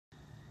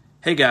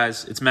Hey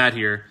guys, it's Matt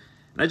here,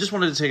 and I just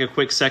wanted to take a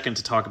quick second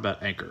to talk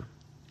about Anchor.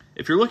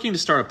 If you're looking to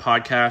start a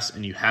podcast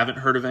and you haven't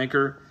heard of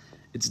Anchor,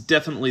 it's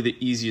definitely the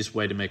easiest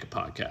way to make a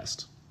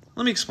podcast.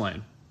 Let me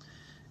explain.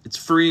 It's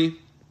free.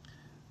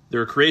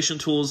 There are creation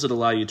tools that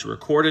allow you to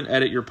record and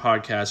edit your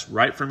podcast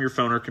right from your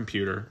phone or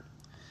computer.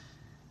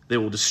 They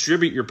will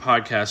distribute your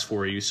podcast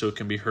for you so it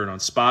can be heard on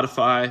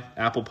Spotify,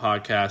 Apple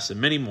Podcasts,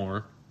 and many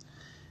more.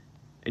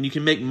 And you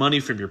can make money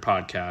from your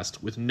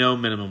podcast with no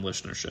minimum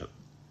listenership.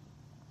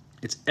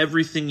 It's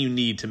everything you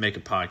need to make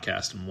a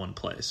podcast in one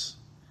place.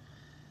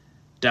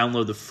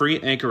 Download the free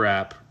Anchor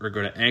app or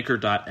go to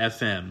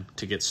anchor.fm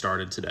to get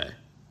started today.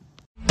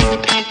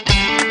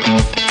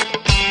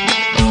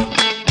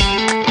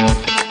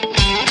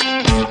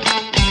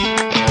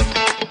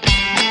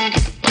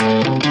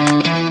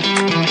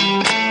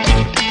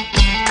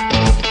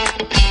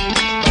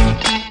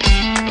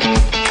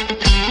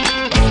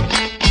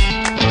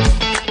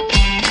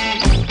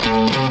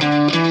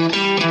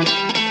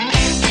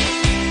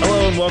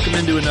 Welcome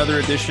into another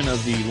edition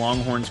of the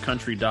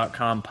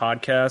LonghornsCountry.com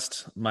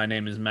podcast. My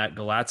name is Matt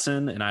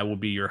Galatzin, and I will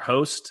be your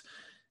host.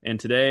 And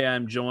today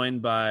I'm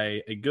joined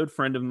by a good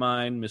friend of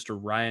mine, Mr.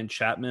 Ryan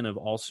Chapman of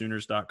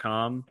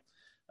AllSooners.com.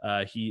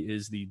 He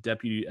is the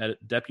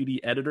deputy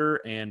editor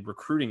and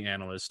recruiting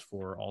analyst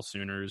for All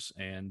Sooners,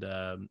 and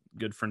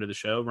good friend of the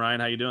show.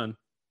 Ryan, how you doing?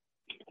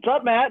 What's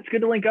up, Matt? It's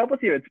good to link up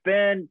with you. It's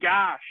been,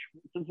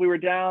 since we were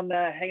down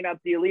hanging out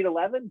at the Elite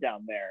 11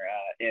 down there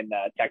in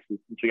Texas,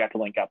 since we got to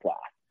link up last.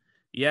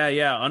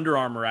 Yeah. Under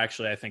Armour,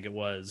 actually, I think it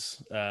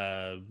was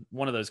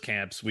one of those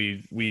camps.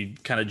 We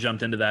kind of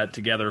jumped into that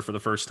together for the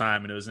first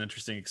time, and it was an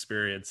interesting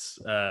experience.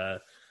 A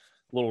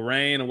little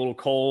rain, a little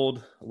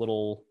cold, a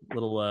little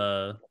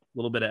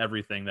bit of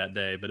everything that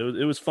day, but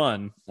it was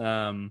fun.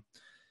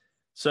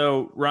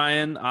 So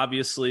Ryan,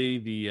 obviously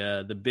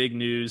the big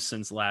news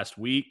since last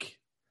week,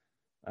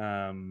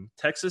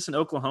 Texas and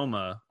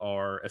Oklahoma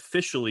are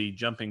officially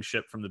jumping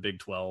ship from the Big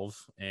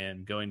 12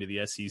 and going to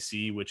the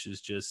SEC, which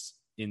is just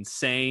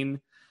insane.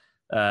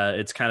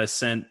 It's kind of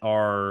sent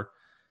our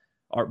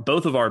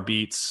both of our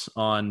beats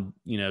on,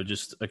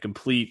 just a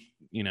complete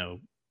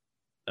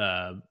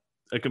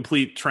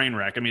train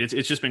wreck. I mean,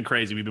 it's just been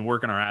crazy. We've been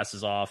working our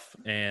asses off,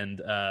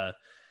 and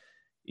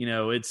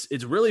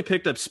it's really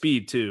picked up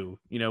speed too.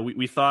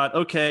 We thought,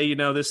 okay,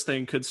 this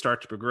thing could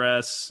start to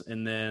progress,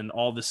 and then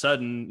all of a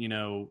sudden,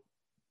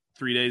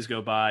 3 days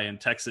go by, and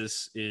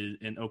Texas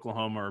and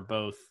Oklahoma are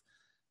both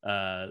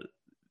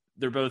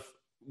they're both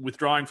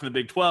withdrawing from the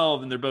Big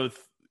 12, and they're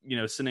both,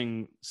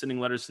 sending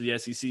letters to the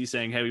SEC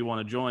saying, hey, we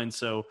want to join.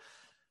 So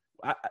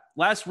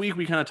last week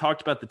we kind of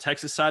talked about the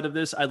Texas side of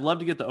this. I'd love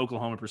to get the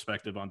Oklahoma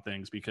perspective on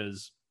things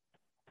because,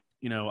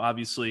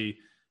 obviously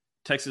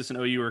Texas and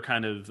OU are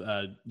kind of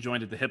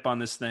joined at the hip on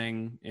this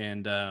thing,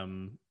 and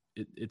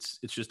it's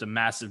just a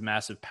massive,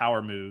 massive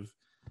power move.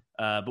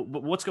 But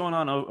what's going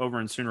on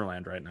over in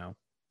Soonerland right now?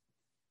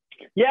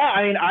 Yeah,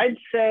 I mean, I'd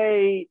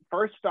say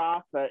first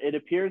off, it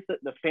appears that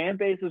the fan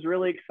base is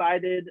really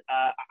excited.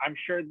 I'm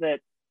sure that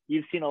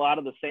you've seen a lot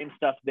of the same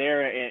stuff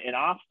there in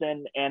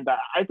Austin, and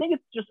I think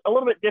it's just a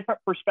little bit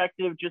different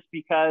perspective just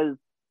because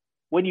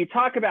when you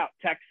talk about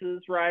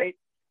Texas, right,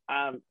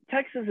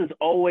 Texas has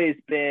always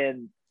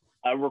been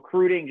a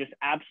recruiting just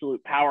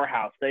absolute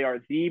powerhouse. They are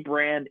the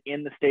brand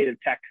in the state of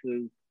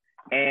Texas,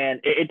 and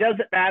it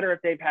doesn't matter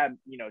if they've had,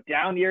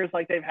 down years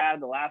like they've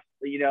had the last,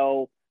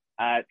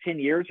 10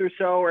 years or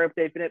so, or if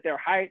they've been at their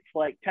heights.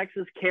 Like,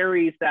 Texas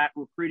carries that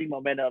recruiting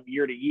momentum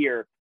year to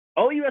year.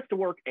 OU has to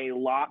work a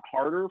lot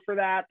harder for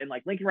that, and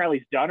Lincoln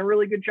Riley's done a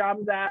really good job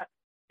of that.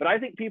 But I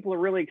think people are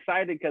really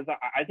excited because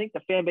I think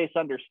the fan base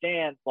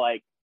understands,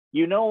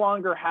 you no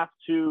longer have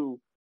to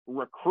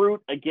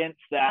recruit against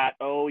that,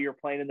 oh, you're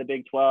playing in the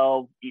Big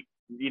 12,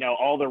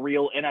 all the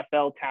real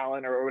NFL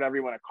talent or whatever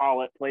you want to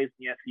call it plays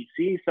in the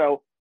SEC.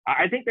 So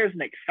I think there's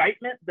an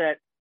excitement that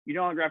you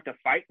no longer have to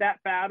fight that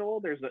battle.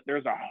 There's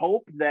a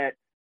hope that,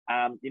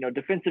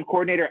 defensive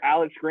coordinator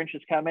Alex Grinch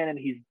has come in and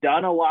he's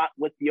done a lot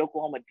with the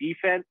Oklahoma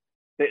defense.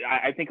 That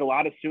I think a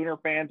lot of Sooner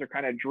fans are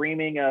kind of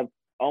dreaming of,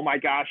 oh my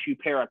gosh, you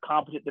pair a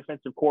competent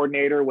defensive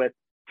coordinator with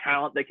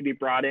talent that can be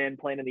brought in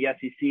playing in the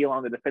SEC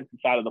along the defensive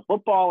side of the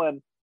football.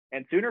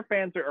 And Sooner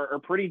fans are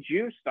pretty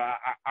juiced.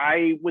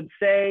 I would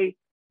say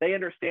they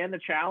understand the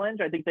challenge.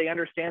 I think they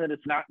understand that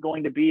it's not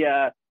going to be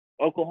a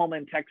Oklahoma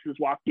and Texas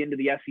walk into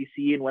the SEC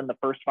and win the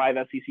first 5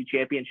 SEC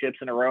championships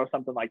in a row,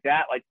 something like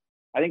that.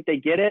 I think they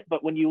get it.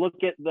 But when you look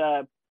at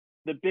the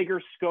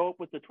bigger scope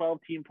with the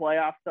 12-team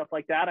playoff, stuff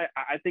like that,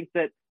 I think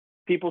that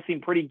people seem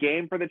pretty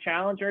game for the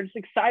challenge. They're just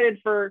excited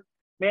for,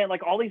 man,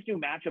 all these new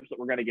matchups that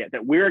we're going to get,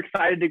 that we're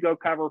excited to go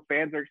cover.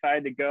 Fans are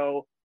excited to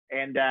go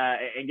and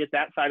get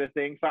that side of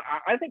things. So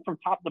I think from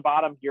top to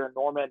bottom here in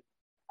Norman,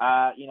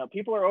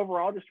 people are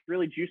overall just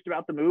really juiced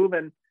about the move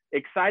and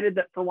excited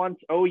that for once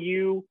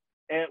OU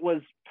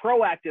was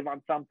proactive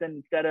on something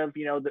instead of,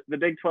 the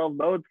Big 12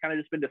 mode's kind of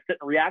just been to sit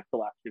and react the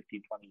last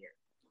 15, 20 years.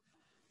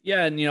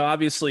 Yeah, and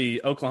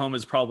obviously Oklahoma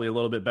is probably a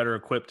little bit better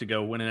equipped to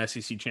go win an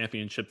SEC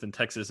championship than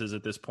Texas is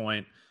at this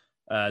point.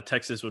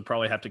 Texas would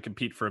probably have to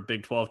compete for a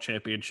Big 12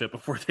 championship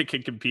before they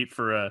could compete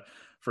for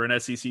an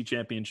SEC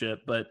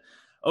championship. But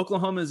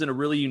Oklahoma is in a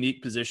really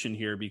unique position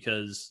here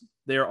because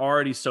they're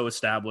already so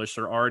established.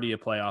 They're already a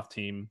playoff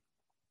team.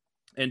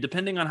 And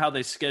depending on how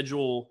they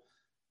schedule,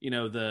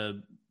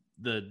 the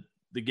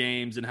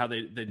games and how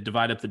they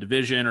divide up the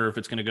division, or if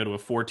it's going to go to a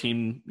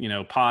 14,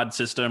 pod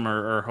system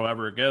or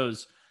however it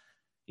goes,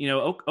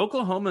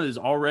 Oklahoma is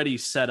already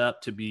set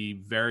up to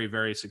be very,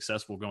 very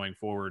successful going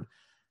forward.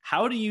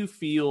 How do you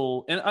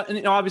feel?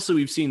 And obviously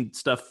we've seen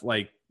stuff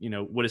like,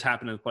 what has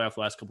happened in the playoff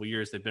the last couple of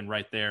years. They've been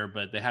right there,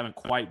 but they haven't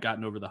quite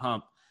gotten over the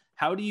hump.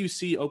 How do you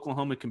see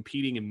Oklahoma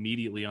competing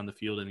immediately on the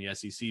field in the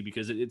SEC?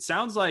 Because it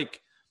sounds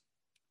like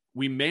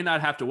we may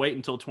not have to wait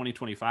until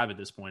 2025 at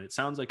this point. It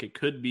sounds like it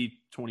could be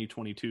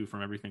 2022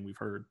 from everything we've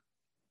heard.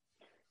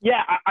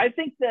 Yeah, I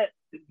think that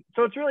 –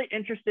 so it's really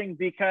interesting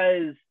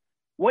because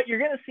what you're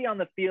going to see on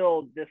the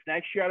field this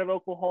next year out of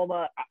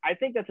Oklahoma, I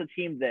think that's a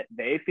team that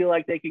they feel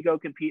like they could go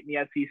compete in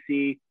the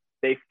SEC.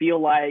 They feel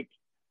like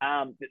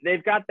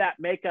they've got that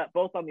makeup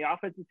both on the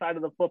offensive side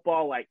of the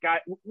football. Like,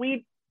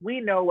 we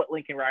know what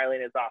Lincoln Riley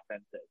and his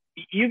offense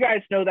is. You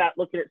guys know that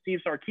looking at Steve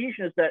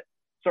Sarkisian is that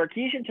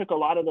Sarkisian took a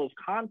lot of those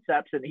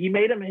concepts and he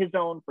made them his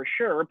own for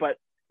sure, but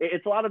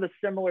it's a lot of the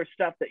similar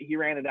stuff that he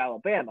ran at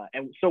Alabama.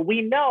 And so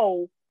we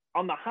know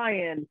on the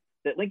high end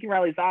that Lincoln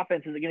Riley's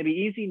offense is going to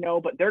be easy, no,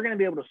 but they're going to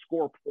be able to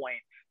score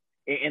points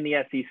in the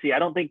SEC. I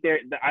don't think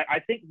I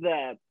think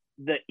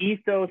the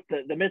ethos,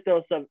 the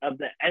mythos of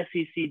the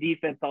SEC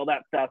defense, all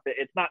that stuff,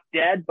 it's not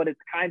dead, but it's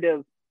kind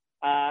of,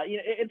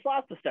 it's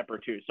lost a step or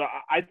two. So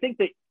I think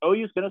that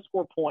OU is going to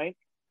score points.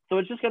 So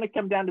it's just going to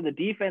come down to the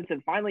defense.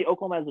 And finally,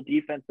 Oklahoma has a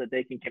defense that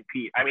they can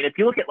compete. I mean, if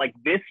you look at like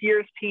this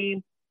year's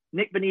team,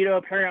 Nick Bonito,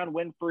 Perion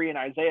Winfrey, and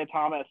Isaiah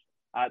Thomas,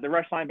 the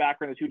rush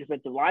linebacker and the two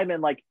defensive linemen,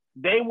 like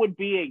they would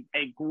be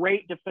a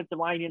great defensive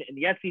line unit in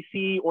the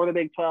SEC or the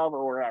Big 12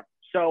 or wherever.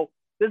 So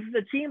this is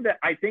a team that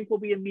I think will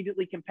be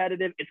immediately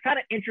competitive. It's kind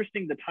of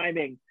interesting, the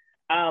timing.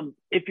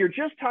 If you're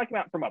just talking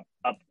about from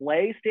a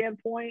play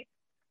standpoint,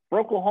 for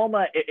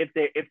Oklahoma,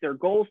 if their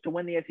goal is to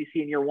win the SEC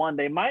in year one,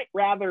 they might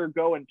rather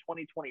go in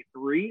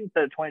 2023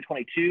 instead of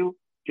 2022,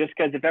 just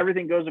because if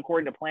everything goes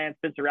according to plan,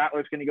 Spencer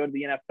Rattler is going to go to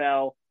the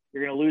NFL.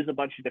 You're going to lose a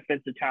bunch of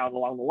defensive talent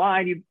along the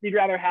line. You'd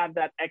rather have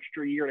that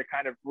extra year to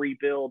kind of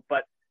rebuild.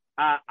 But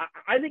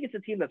I think it's a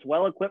team that's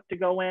well equipped to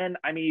go in.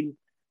 I mean,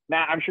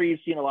 Matt, I'm sure you've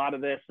seen a lot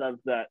of this.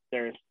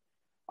 There's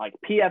like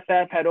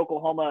PFF had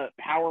Oklahoma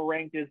power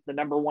ranked as the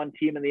number one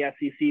team in the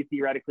SEC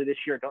theoretically this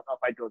year. I don't know if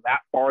I'd go that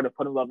far to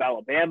put them above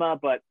Alabama,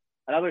 but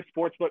another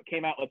sportsbook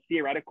came out with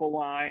theoretical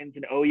lines,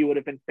 and OU would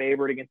have been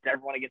favored against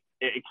everyone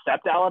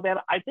except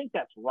Alabama. I think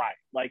that's right.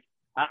 Like,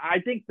 I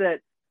think that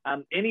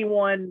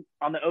anyone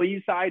on the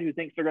OU side who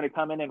thinks they're going to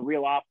come in and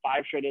reel off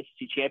 5 straight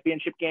SEC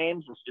championship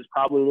games is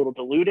probably a little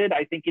diluted.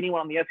 I think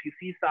anyone on the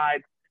SEC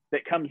side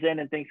that comes in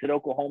and thinks that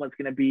Oklahoma is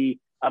going to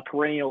be a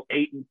perennial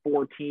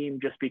 8-4 team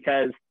just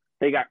because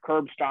they got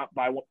curb stomped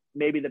by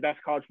maybe the best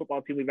college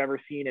football team we've ever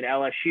seen at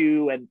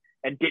LSU and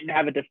didn't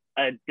have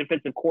a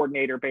defensive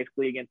coordinator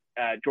basically against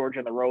Georgia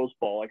in the Rose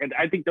Bowl. Like,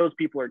 I think those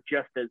people are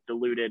just as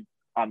diluted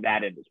on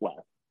that end as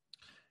well.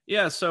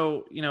 Yeah,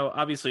 so,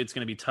 obviously it's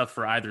going to be tough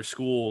for either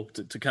school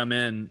to come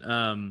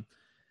in.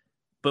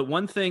 But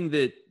one thing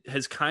that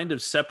has kind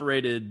of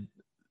separated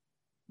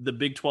the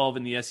Big 12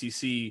 and the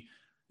SEC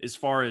as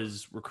far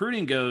as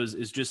recruiting goes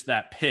is just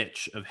that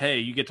pitch of, hey,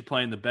 you get to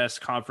play in the best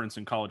conference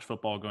in college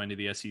football going to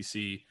the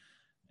SEC.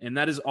 And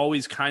that has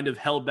always kind of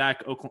held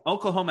back.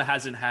 Oklahoma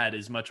hasn't had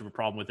as much of a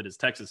problem with it as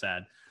Texas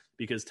had,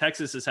 because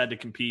Texas has had to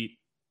compete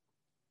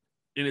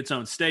in its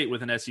own state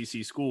with an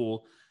SEC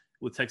school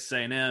with Texas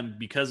A&M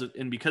because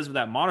of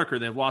that moniker.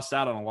 They've lost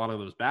out on a lot of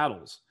those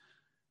battles.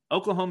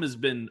 Oklahoma has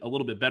been a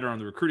little bit better on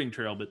the recruiting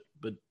trail,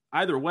 but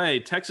either way,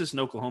 Texas and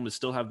Oklahoma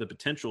still have the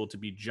potential to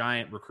be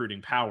giant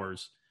recruiting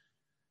powers.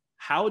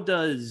 How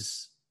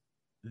does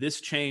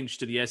this change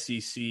to the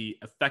SEC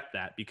affect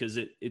that? Because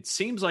it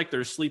seems like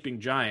they're sleeping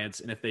giants,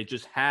 and if they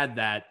just had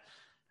that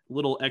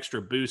little extra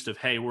boost of,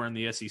 hey, we're in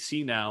the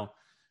SEC now,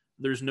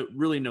 there's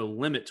really no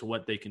limit to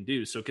what they can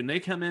do. So can they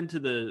come into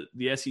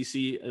the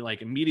SEC and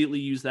like immediately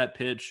use that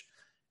pitch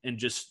and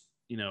just,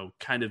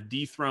 kind of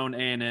dethrone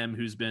A&M,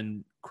 who's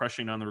been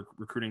crushing on the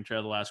recruiting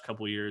trail the last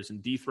couple of years,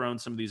 and dethrone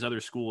some of these other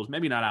schools,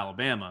 maybe not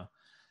Alabama,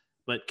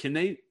 but can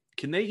they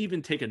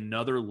even take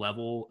another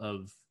level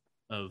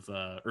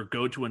or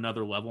go to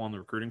another level on the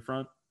recruiting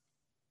front?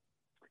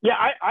 Yeah,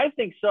 I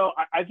think so.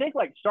 I think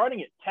like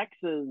starting at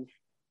Texas,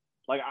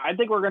 like I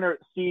think we're going to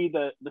see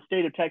the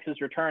state of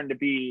Texas return to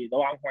be the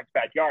Longhorns'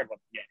 backyard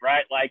once again,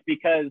 right? Like,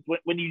 because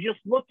when you just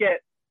look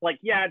at, like,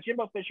 yeah,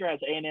 Jimbo Fisher has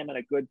A&M in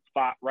a good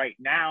spot right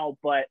now,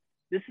 but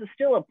this is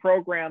still a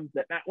program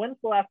that when's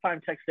the last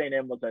time Texas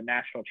A&M was a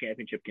national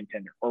championship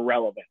contender or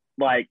relevant?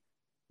 Like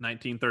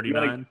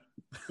 1939.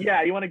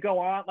 You want to go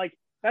on? Like,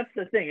 that's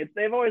the thing.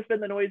 They've always been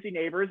the noisy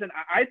neighbors. And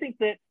I think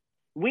that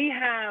we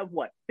have,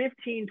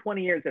 15,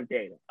 20 years of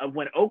data of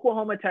when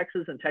Oklahoma,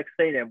 Texas, and Texas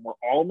A&M were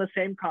all in the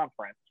same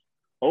conference.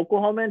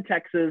 Oklahoma and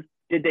Texas,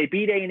 did they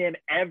beat A&M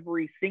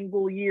every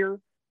single year?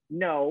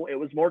 No, it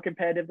was more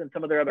competitive than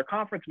some of their other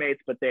conference mates,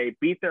 but they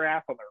beat their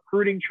ass on the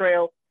recruiting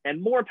trail.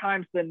 And more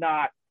times than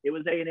not, it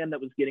was A&M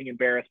that was getting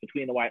embarrassed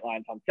between the white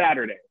lines on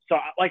Saturday. So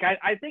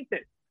I think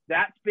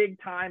that's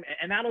big time.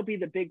 And that'll be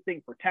the big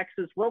thing for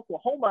Texas. For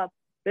Oklahoma,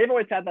 they've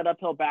always had that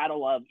uphill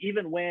battle of,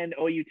 even when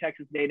OU,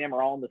 Texas, and A&M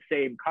are all in the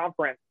same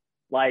conference,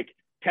 like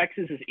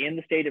Texas is in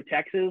the state of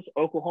Texas,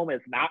 Oklahoma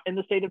is not in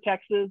the state of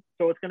Texas.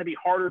 So it's going to be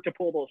harder to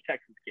pull those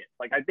Texas kids.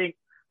 Like, I think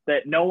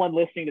that no one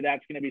listening to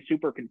that's going to be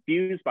super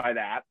confused by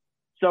that.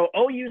 So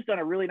OU's done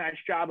a really nice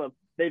job of,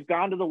 they've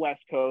gone to the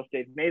West Coast.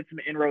 They've made some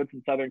inroads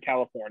in Southern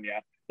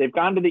California. They've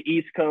gone to the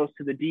East Coast,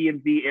 to the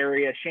DMV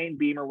area. Shane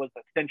Beamer was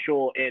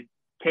essential in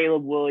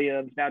Caleb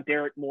Williams, now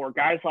Derek Moore,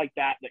 guys like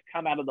that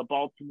come out of the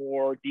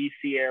Baltimore,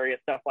 DC area,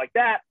 stuff like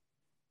that.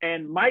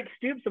 And Mike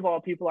Stoops, of all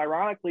people,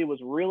 ironically, was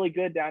really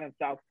good down in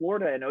South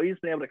Florida, and OU's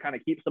been able to kind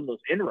of keep some of those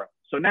inroads.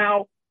 So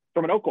now,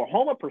 from an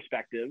Oklahoma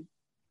perspective,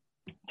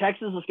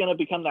 Texas is going to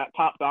become that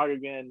top dog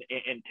again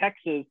in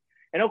Texas,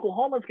 and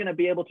Oklahoma is going to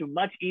be able to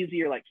much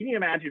easier. Like, can you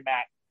imagine,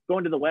 Matt,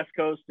 going to the West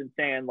Coast and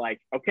saying, like,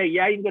 okay,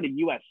 yeah, you can go to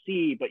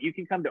USC, but you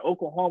can come to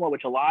Oklahoma,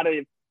 which a lot of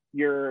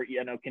your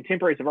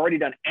contemporaries have already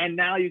done, and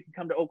now you can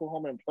come to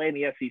Oklahoma and play in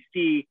the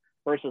SEC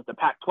versus the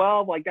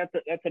Pac-12. Like, that's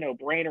a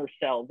no-brainer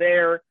sell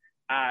there.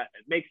 It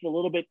makes it a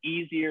little bit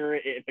easier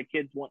if a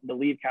kid's wanting to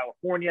leave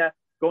California,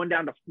 going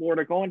down to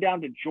Florida, going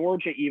down to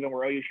Georgia, even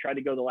where OU's tried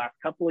to go the last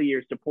couple of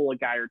years to pull a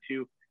guy or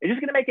two. It's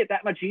just going to make it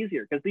that much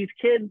easier, because these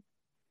kids,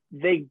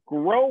 they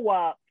grow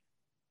up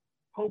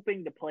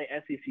hoping to play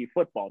SEC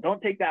football.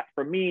 Don't take that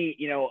from me.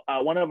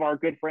 One of our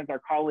good friends,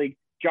 our colleague,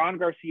 John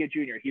Garcia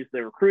Jr., he's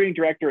the recruiting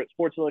director at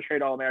Sports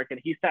Illustrated All-American.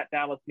 He sat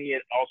down with me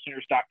at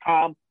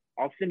allsooners.com.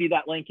 I'll send you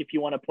that link if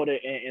you want to put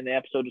it in the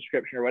episode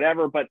description or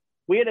whatever. But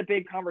we had a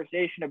big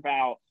conversation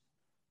about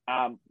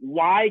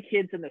why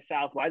kids in the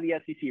South, why the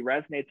SEC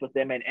resonates with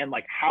them, and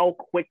like how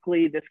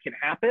quickly this can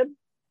happen.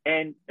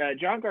 And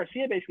John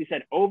Garcia basically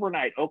said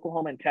overnight,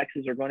 Oklahoma and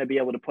Texas are going to be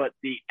able to put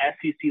the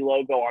SEC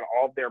logo on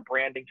all of their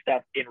branding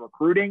stuff in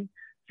recruiting,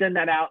 send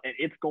that out, and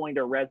it's going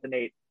to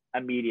resonate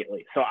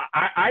immediately. So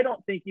I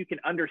don't think you can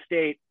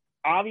understate.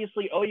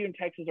 Obviously, OU and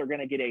Texas are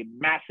going to get a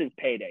massive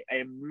payday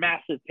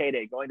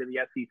going to the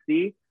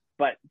SEC.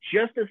 But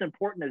just as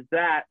important as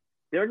that,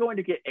 they're going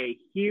to get a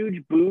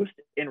huge boost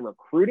in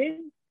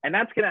recruiting, and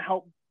that's going to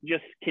help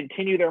just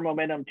continue their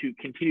momentum to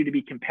continue to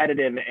be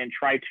competitive and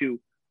try to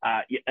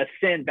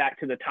ascend back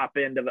to the top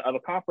end of a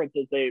conference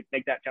as they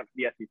make that jump to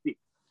the SEC.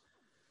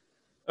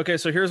 Okay,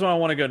 so here's where I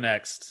want to go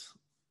next.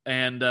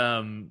 And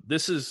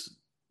this is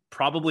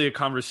probably a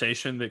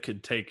conversation that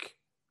could take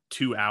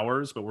 2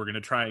 hours, but we're going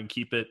to try and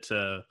keep it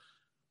to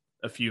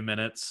a few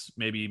minutes,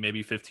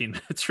 maybe 15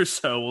 minutes or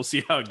so. We'll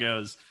see how it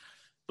goes.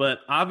 But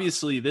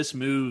obviously this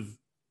move,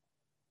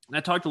 and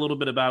I talked a little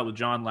bit about it with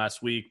John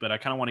last week, but I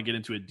kind of want to get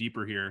into it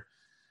deeper here.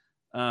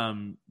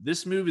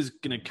 This move is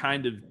going to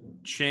kind of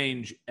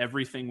change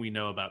everything we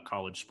know about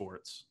college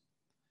sports.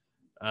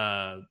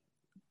 I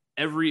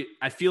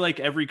feel like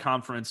every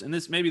conference, and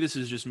this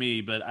is just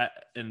me, but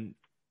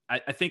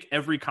I think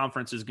every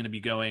conference is going to be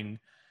going,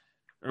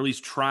 or at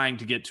least trying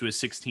to get to a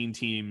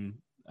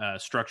 16-team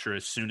structure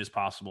as soon as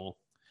possible,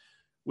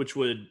 which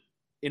would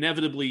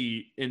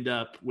inevitably end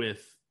up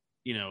with,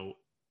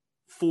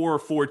 4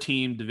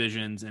 4-team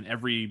divisions in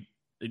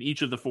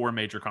each of the 4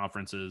 major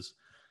conferences.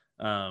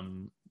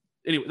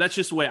 Anyway, that's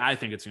just the way I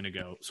think it's going to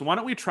go. So why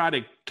don't we try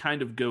to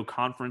kind of go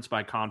conference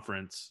by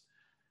conference,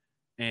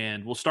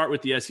 and we'll start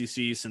with the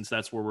SEC since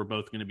that's where we're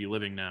both going to be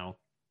living now.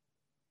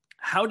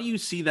 How do you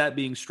see that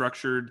being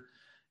structured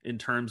in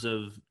terms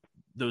of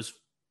those?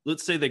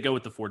 Let's say they go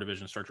with the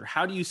 4-division structure.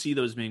 How do you see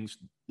those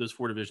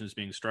 4 divisions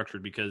being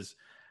structured? Because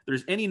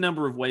there's any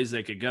number of ways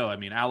they could go. I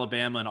mean,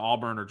 Alabama and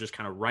Auburn are just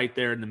kind of right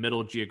there in the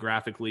middle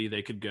geographically.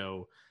 They could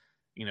go,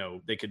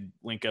 they could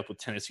link up with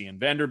Tennessee and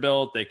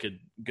Vanderbilt. They could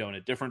go in a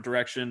different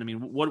direction. I mean,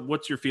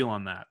 what's your feel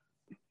on that?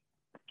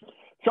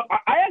 So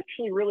I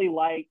actually really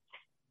liked,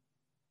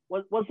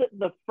 was it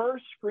the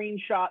first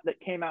screenshot that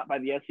came out by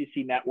the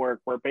SEC network,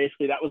 where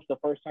basically that was the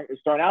first time it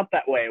started out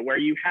that way, where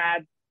you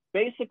had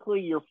basically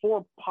your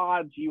 4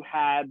 pods, you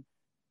had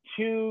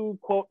 2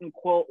 quote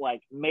unquote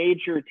like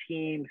major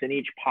teams in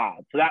each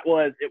pod. So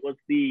it was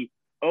the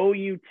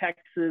OU,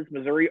 Texas,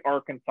 Missouri,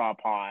 Arkansas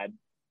pod.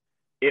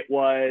 It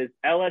was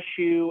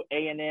LSU,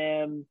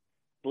 A&M,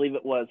 I believe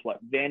it was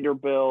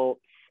Vanderbilt,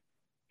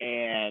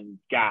 and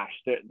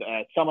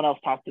someone else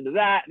tossed into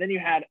that. And then you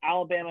had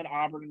Alabama and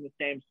Auburn in the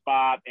same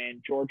spot,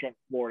 and Georgia and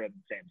Florida in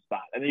the same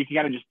spot. And then you can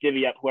kind of just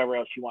divvy up whoever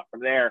else you want from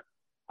there.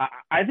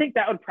 I think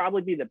that would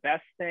probably be the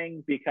best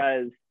thing,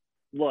 because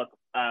look,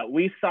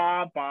 we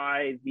saw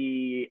by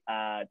the,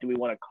 do we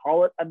want to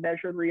call it a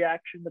measured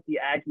reaction that the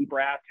Aggie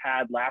brass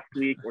had last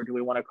week, or do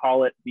we want to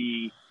call it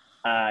the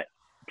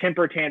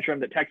temper tantrum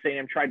that Texas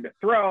A&M tried to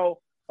throw?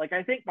 Like,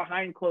 I think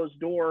behind closed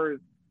doors,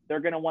 they're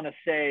going to want to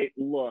say,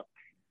 look,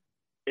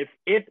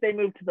 if they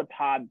move to the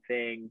pod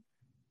thing,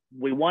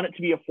 we want it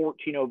to be a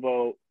 14-0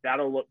 vote.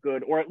 That'll look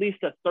good, or at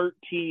least a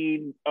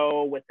 13-0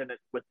 with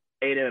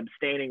A&M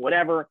abstaining,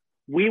 whatever.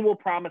 we will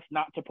promise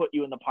not to put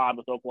you in the pod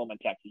with Oklahoma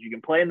and Texas. You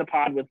can play in the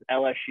pod with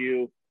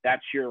LSU.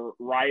 That's your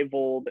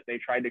rival that they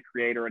tried to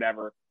create or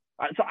whatever.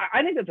 So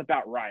I think that's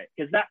about right,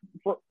 because that,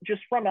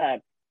 just from a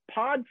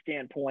pod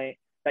standpoint,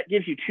 that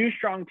gives you two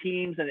strong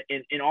teams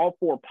in all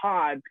four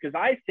pods. Because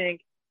I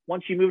think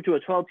once you move to a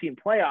 12-team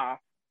playoff,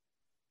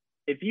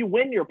 if you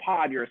win your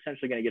pod, you're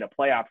essentially going to get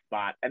a playoff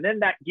spot. And then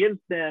that gives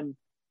them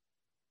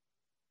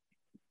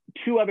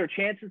two other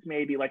chances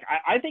maybe. Like,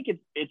 I think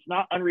it's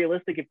not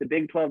unrealistic if the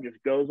Big 12 just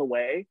goes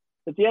away,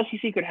 that the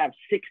SEC could have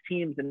 6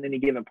 teams in any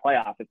given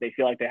playoff if they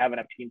feel like they have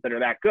enough teams that are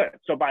that good.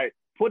 So by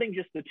putting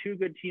just the 2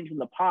 good teams in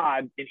the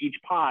pod, in each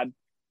pod,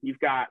 you've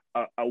got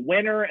a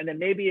winner. And then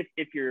maybe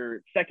if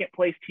your second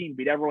place team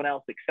beat everyone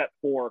else except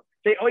for,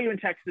 say, OU and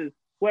Texas,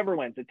 whoever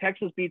wins. If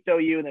Texas beats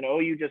OU and then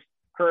OU just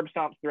curb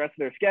stomps the rest of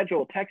their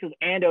schedule, Texas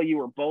and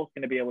OU are both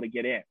going to be able to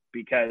get in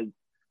because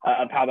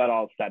of how that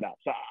all is set up.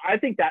 So I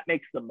think that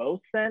makes the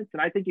most sense.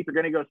 And I think if you're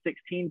going to go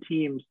 16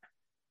 teams,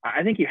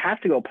 I think you have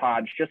to go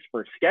pods just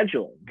for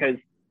scheduling, because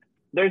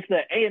there's the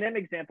A&M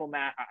example,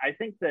 Matt. I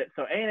think that,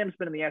 so A&M's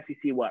been in the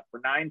SEC, for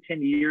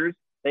 9-10 years.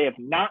 They have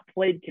not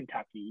played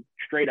Kentucky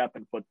straight up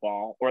in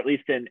football, or at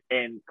least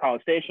in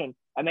College Station,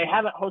 and they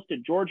haven't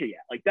hosted Georgia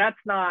yet. Like, that's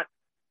not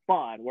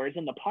fun. Whereas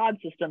in the pod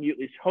system, you at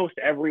least host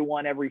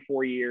everyone every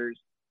 4 years.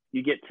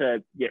 You get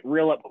to get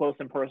real up close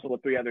and personal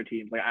with 3 other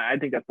teams. Like, I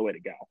think that's the way to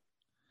go.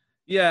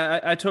 Yeah,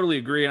 I totally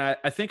agree. And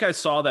I think I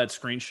saw that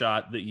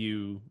screenshot that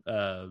you're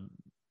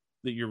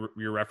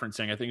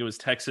referencing. I think it was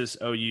Texas,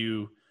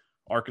 OU,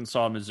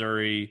 Arkansas,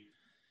 Missouri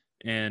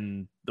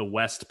in the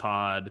West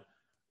pod,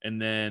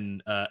 and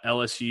then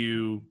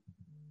LSU,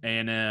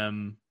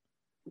 A&M,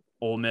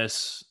 Ole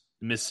Miss,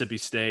 Mississippi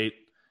State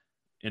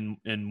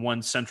in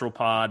one central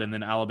pod, and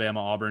then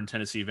Alabama, Auburn,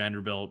 Tennessee,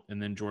 Vanderbilt,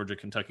 and then Georgia,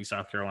 Kentucky,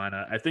 South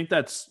Carolina. I think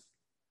that's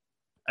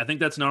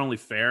not only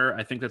fair,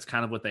 I think that's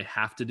kind of what they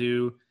have to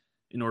do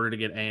in order to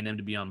get A&M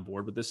to be on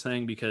board with this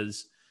thing,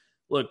 because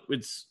look,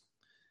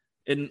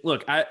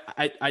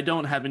 I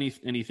don't have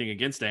anything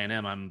against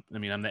A&M. I'm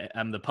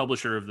the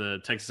publisher of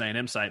the Texas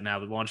A&M site now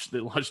that launched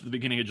at the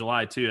beginning of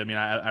July too. I mean,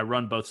 I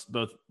run both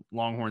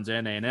Longhorns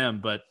and A&M,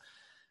 but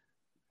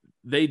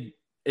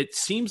it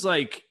seems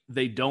like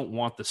they don't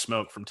want the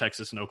smoke from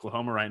Texas and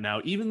Oklahoma right now,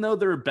 even though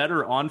they're a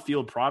better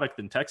on-field product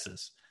than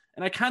Texas.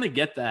 And I kind of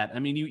get that. I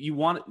mean, you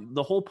want,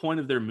 the whole point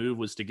of their move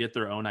was to get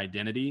their own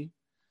identity,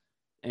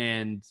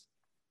 and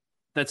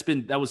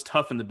that was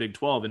tough in the Big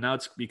 12, and now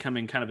it's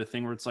becoming kind of a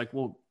thing where it's like,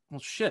 well,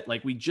 shit,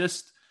 like, we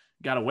just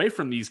got away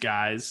from these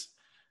guys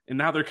and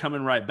now they're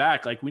coming right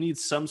back. Like, we need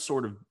some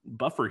sort of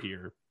buffer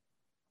here.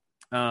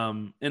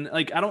 And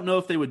like, I don't know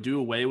if they would do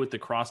away with the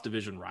cross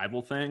division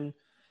rival thing,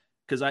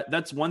 because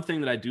that's one thing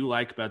that I do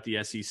like about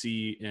the SEC,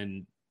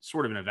 in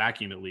sort of in a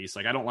vacuum, at least.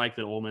 Like, I don't like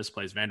that Ole Miss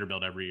plays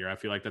Vanderbilt every year. I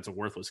feel like that's a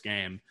worthless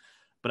game,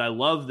 but I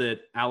love that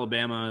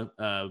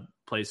Alabama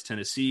plays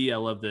Tennessee. I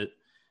love that,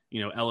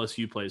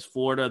 LSU plays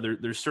Florida.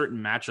 There's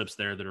certain matchups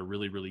there that are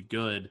really, really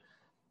good.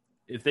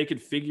 If they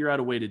could figure out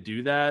a way to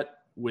do that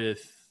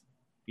with,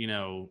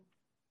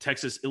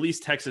 Texas, at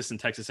least Texas and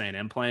Texas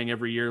A&M playing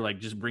every year, like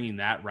just bringing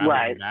that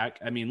rivalry back.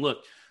 I mean, look,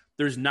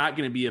 there's not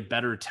going to be a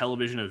better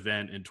television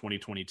event in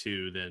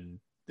 2022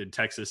 than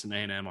Texas and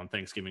A&M on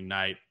Thanksgiving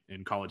night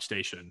in College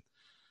Station.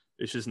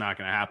 It's just not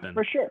going to happen.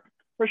 For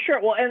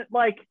sure. Well, and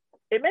like,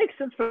 it makes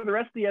sense for the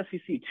rest of the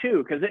SEC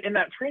too, because in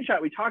that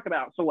screenshot we talk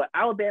about, so what,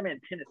 Alabama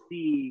and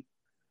Tennessee,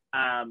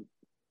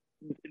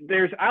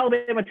 there's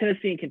Alabama,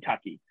 Tennessee, and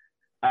Kentucky.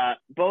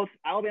 Both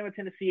Alabama,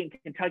 Tennessee, and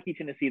Kentucky,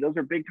 Tennessee, those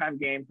are big time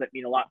games that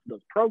mean a lot to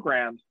those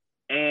programs.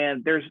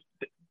 And there's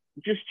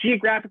just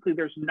geographically,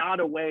 there's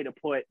not a way to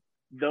put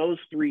those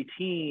 3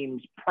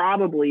 teams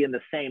probably in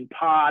the same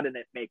pod, and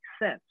it makes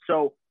sense.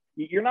 So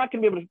you're not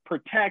going to be able to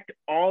protect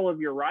all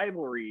of your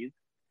rivalries.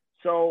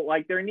 So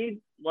like, there needs,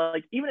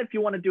 like, even if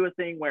you want to do a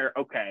thing where,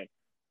 okay,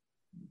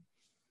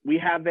 we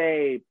have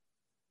a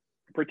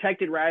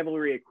protected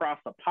rivalry across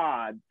the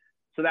pod,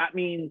 so that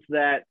means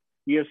that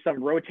you have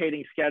some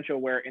rotating schedule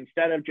where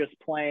instead of just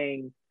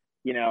playing,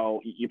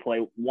 you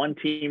play one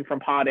team from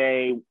pod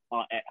A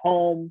at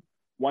home,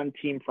 one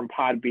team from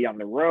pod B on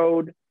the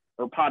road,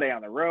 or pod A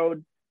on the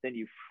road, then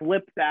you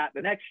flip that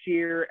the next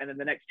year, and then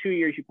the next 2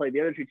 years you play the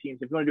other 2 teams.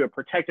 If you want to do a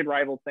protected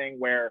rival thing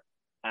where,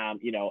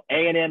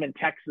 A&M and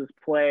Texas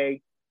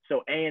play,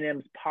 so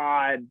A&M's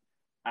pod,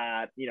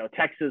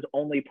 Texas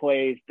only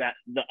plays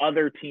the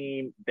other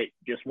team that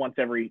just once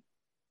every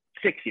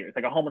 6 years,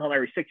 like a home and home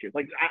every 6 years.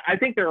 Like, I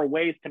think there are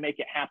ways to make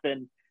it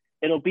happen.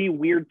 It'll be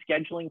weird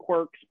scheduling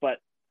quirks, but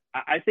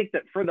I think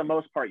that for the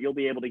most part, you'll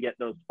be able to get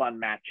those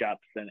fun matchups,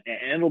 and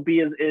it'll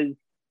be as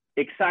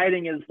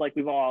exciting as like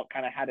we've all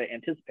kind of had to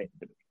anticipate it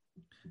to be.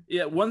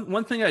 Yeah,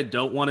 one thing I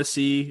don't want to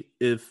see,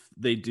 if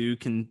they do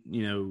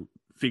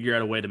figure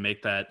out a way to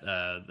make that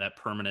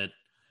permanent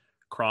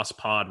cross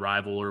pod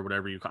rival or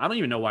whatever you call. I don't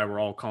even know why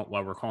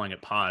we're calling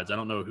it pods. I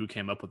don't know who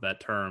came up with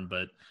that term,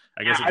 but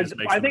I guess it just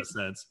makes more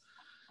sense.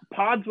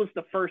 Pods was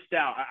the first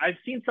out. I've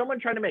seen someone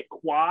trying to make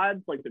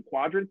quads, like the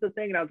quadrants, a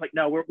thing, and I was like,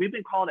 no, we've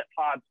been calling it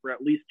pods for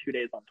at least 2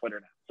 days on Twitter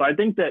now. So I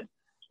think that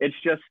It's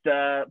just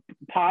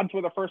Pods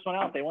were the first one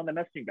out. They won the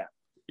nesting bet.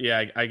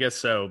 Yeah, I guess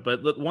so.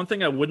 But look, one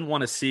thing I wouldn't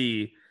want to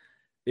see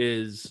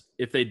is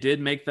if they did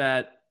make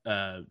that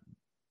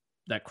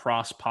that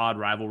cross pod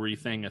rivalry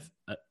thing,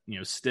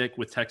 stick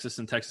with Texas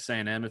and Texas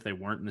A&M if they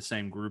weren't in the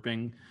same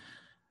grouping.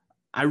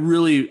 I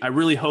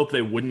really hope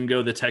they wouldn't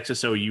go the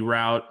Texas OU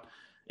route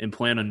and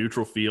play on a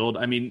neutral field.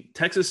 I mean,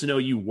 Texas and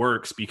OU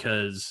works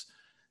because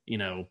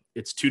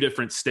it's two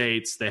different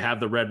states. They have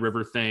the Red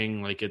River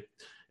thing. Like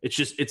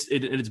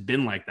it's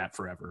been like that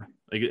forever.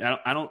 Like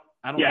I don't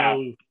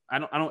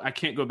know. I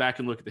can't go back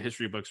and look at the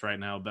history books right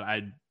now, but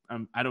I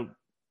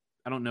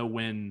don't know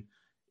when,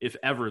 if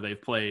ever,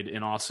 they've played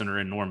in Austin or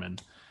in Norman.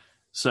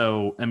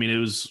 So I mean, it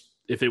was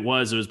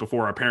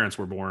before our parents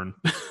were born.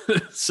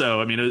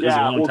 So I mean, it was a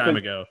long time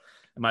ago.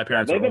 And my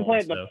parents they've been old,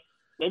 playing so.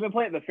 They've been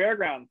playing at the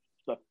fairgrounds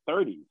the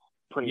 30s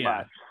pretty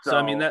much. So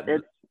I mean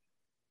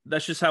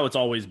that's just how it's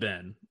always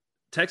been.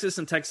 Texas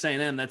and Texas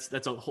A&M, that's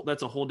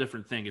a whole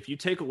different thing. If you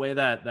take away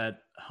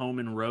that home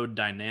and road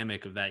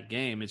dynamic of that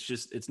game,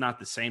 it's not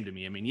the same to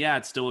me. I mean, yeah,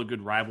 it's still a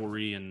good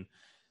rivalry and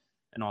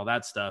all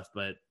that stuff,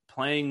 but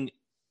playing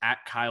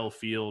at Kyle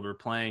Field or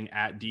playing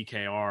at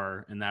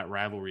DKR in that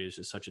rivalry is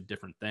just such a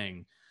different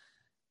thing.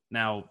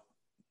 Now,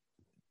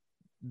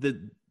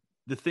 the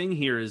thing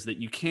here is that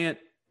you can't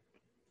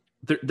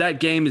that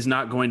game is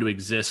not going to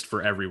exist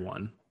for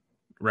everyone,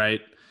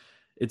 right?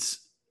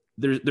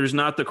 There's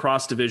not the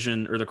cross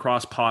division or the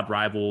cross pod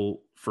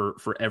rival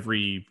for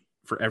every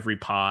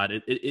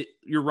pod.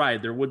 You're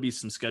right. There would be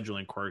some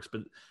scheduling quirks,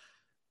 but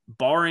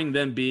barring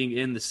them being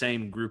in the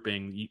same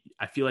grouping,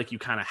 I feel like you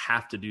kind of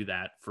have to do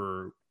that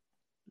for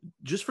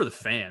the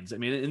fans. I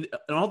mean, and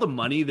all the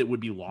money that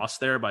would be lost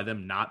there by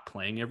them not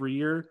playing every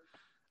year,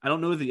 I don't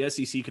know if the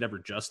SEC could ever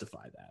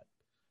justify that.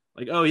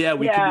 Like, oh yeah,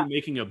 we could be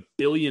making $1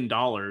 billion,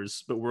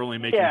 but we're only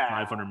making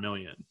 $500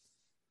 million.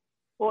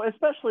 Well,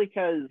 especially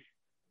because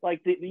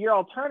like your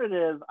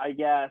alternative, I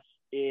guess,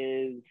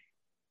 is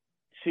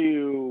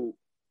to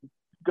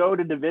go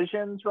to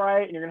divisions,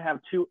 right? And you're going to have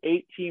 2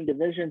 8-team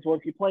divisions. Well,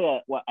 if you play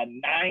a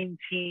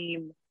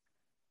 9-team,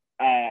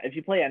 if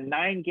you play a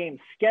 9-game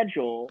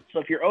schedule, so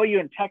if you're OU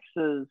in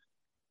Texas,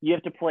 you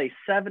have to play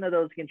 7 of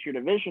those against your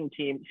division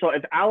team. So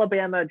if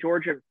Alabama,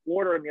 Georgia, and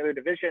Florida are in the other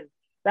division,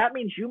 that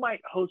means you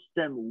might host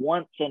them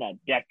once in a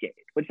decade,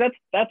 which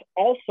that's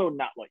also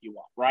not what you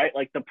want, right?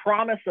 Like the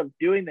promise of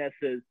doing this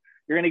is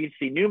you're going to get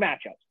to see new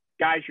matchups.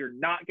 Guys, you're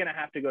not going to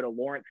have to go to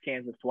Lawrence,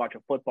 Kansas to watch a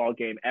football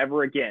game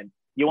ever again.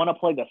 You want to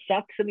play the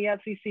Sucks in the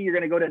SEC, you're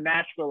going to go to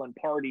Nashville and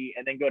party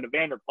and then go to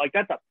Vanderbilt. Like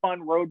that's a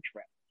fun road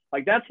trip.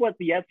 Like that's what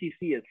the SEC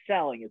is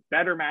selling, is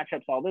better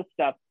matchups, all this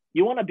stuff.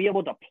 You want to be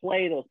able to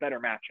play those better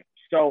matchups.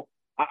 So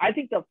I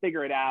think they'll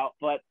figure it out.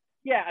 But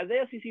yeah,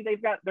 the SEC,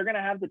 they're going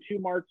to have the 2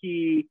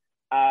 marquee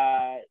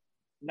the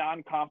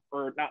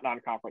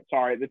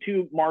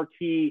 2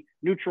 marquee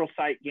neutral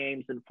site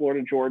games in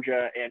Florida,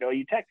 Georgia, and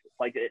OU, Texas.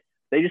 Like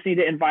they just need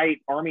to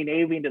invite Army,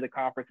 Navy into the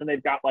conference, and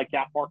they've got like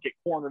that market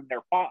cornered in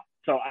their pot.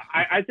 So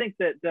I think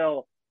that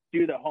they'll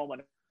do the home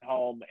and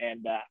home,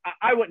 and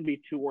I wouldn't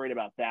be too worried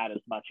about that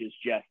as much as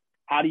just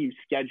how do you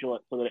schedule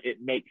it so that it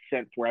makes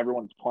sense where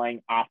everyone's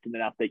playing often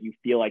enough that you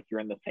feel like you're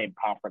in the same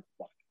conference.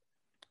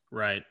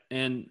 Right.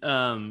 And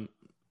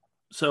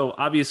so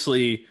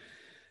obviously,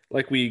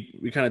 like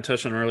we kind of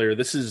touched on earlier,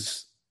 this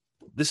is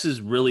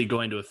really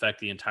going to affect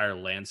the entire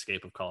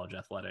landscape of college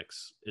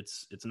athletics.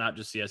 It's not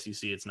just the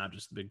SEC, it's not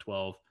just the Big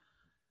 12.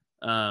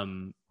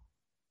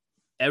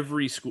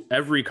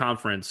 Every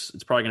conference,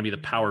 it's probably going to be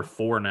the Power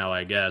 4 now,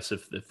 I guess,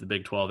 if the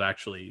Big 12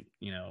 actually,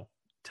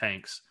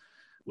 tanks,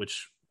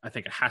 which I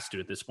think it has to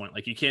at this point.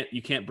 Like you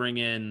can't bring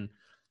in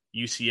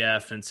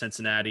UCF and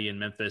Cincinnati and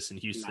Memphis and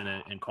Houston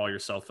and call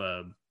yourself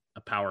a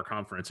power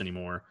conference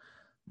anymore.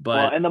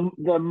 But and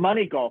the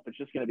money gulf is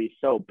just going to be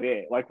so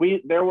big. Like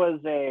there was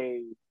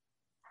a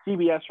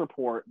CBS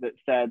report that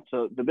said,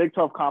 so the Big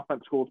 12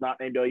 conference schools not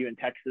named OU in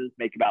Texas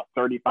make about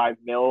 $35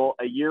 million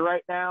a year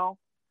right now.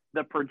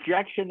 The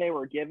projection they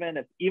were given,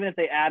 even if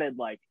they added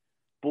like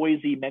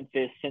Boise,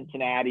 Memphis,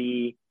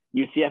 Cincinnati,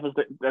 UCF,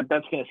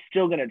 that's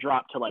still going to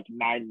drop to like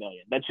 $9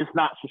 million. That's just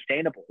not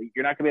sustainable.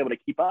 You're not going to be able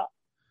to keep up.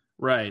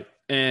 Right.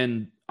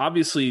 And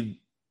obviously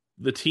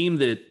the team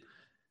that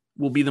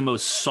will be the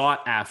most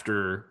sought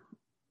after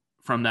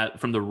from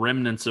the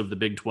remnants of the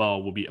Big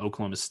 12 will be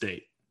Oklahoma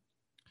State,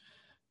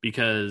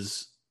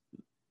 because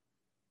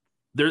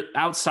they're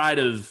outside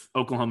of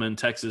Oklahoma and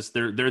Texas.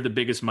 They're the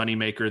biggest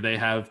moneymaker. They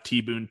have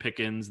T. Boone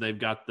Pickens. They've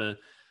got the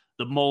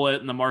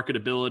mullet and the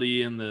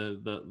marketability and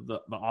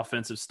the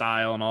offensive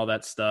style and all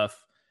that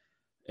stuff.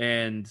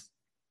 And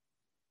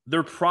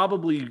they're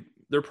probably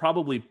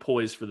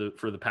poised for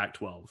the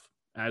Pac-12,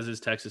 as is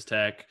Texas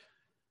Tech,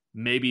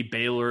 maybe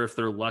Baylor if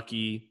they're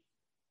lucky.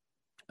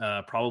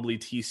 Probably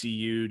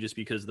TCU, just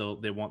because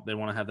they want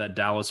to have that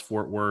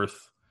Dallas-Fort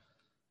Worth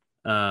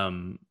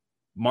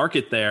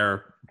market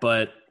there.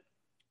 But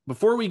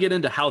before we get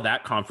into how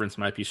that conference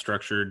might be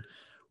structured,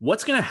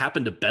 what's going to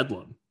happen to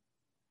Bedlam?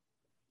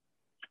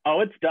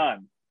 Oh, it's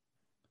done.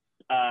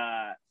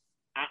 I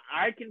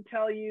can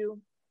tell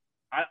you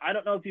I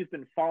don't know if you've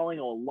been following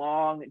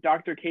along.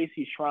 Dr.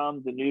 Casey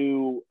Schrum, the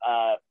new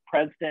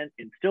president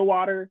in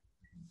Stillwater,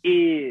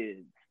 is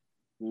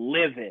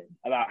livid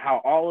about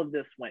how all of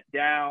this went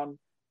down.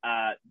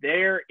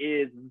 There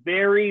is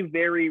very,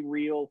 very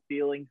real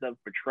feelings of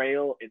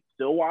betrayal in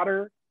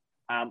Stillwater.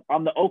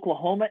 On the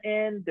Oklahoma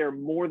end, they're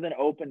more than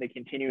open to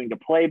continuing to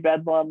play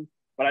Bedlam,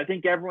 but I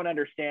think everyone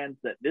understands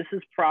that this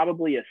is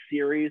probably a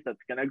series that's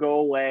going to go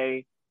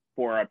away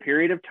for a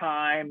period of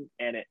time,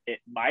 and it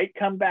might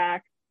come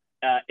back.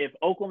 If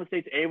Oklahoma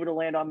State's able to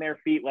land on their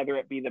feet, whether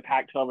it be the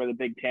Pac-12 or the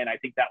Big Ten, I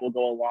think that will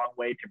go a long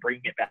way to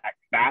bringing it back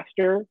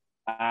faster.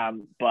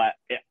 But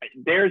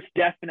there's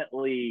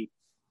definitely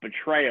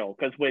betrayal,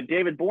 because when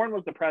David Bourne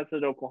was the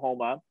president of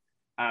Oklahoma,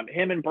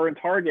 him and Burns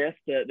Hargis,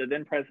 the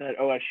then president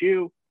of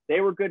OSU, they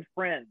were good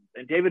friends.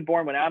 And David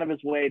Bourne went out of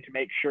his way to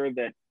make sure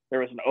that there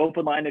was an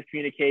open line of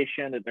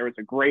communication, that there was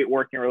a great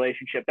working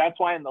relationship. That's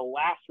why in the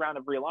last round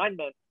of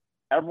realignment,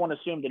 everyone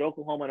assumed that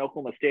Oklahoma and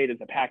Oklahoma State is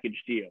a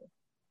package deal.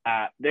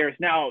 There's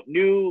now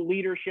new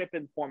leadership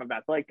in the form of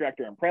athletic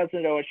director and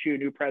president of OSU,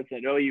 new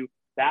president of OU.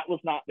 That was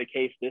not the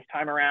case this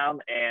time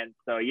around. And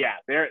so, yeah,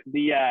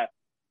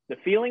 the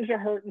feelings are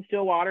hurt in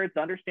Stillwater. It's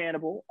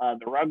understandable.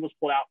 The rug was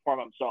pulled out for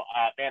them. So,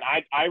 man,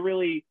 I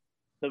really,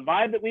 the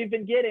vibe that we've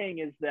been getting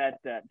is that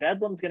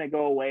Bedlam's going to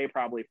go away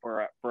probably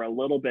for a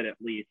little bit at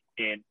least.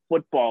 And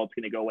football is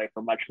going to go away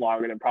for much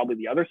longer than probably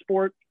the other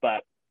sports.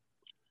 But,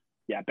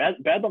 yeah,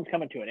 Bedlam's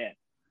coming to an end.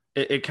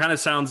 It kind of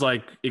sounds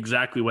like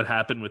exactly what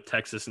happened with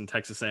Texas and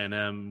Texas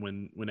A&M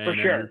when A&M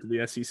sure. went to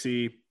the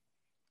SEC.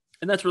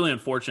 And that's really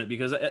unfortunate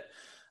because,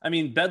 I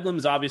mean,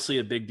 Bedlam's obviously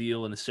a big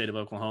deal in the state of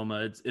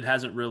Oklahoma. It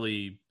hasn't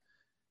really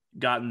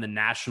gotten the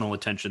national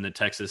attention that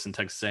Texas and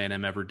Texas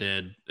A&M ever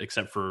did,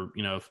 except for,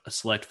 you know, a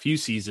select few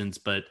seasons.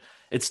 But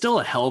it's still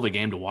a hell of a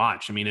game to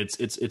watch. I mean,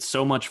 it's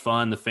so much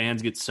fun. The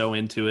fans get so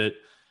into it.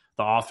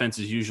 The offense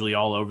is usually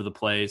all over the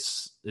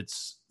place.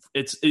 It's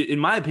in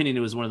my opinion,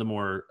 it was one of the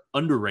more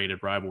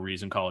underrated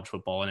rivalries in college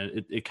football.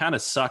 And it kind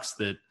of sucks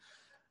that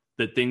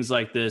things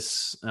like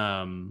this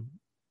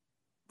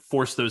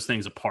force those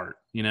things apart,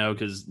 you know,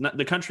 because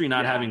the country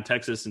not having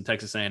Texas and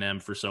Texas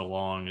A&M for so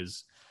long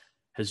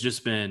has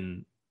just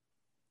been,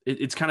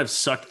 it's kind of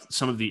sucked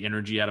some of the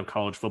energy out of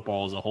college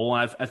football as a whole.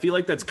 I feel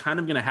like that's kind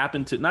of going to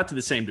happen not to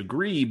the same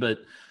degree, but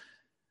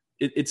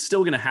it's still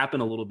going to happen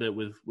a little bit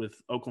with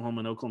Oklahoma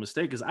and Oklahoma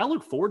State, because I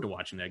look forward to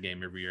watching that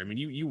game every year. I mean,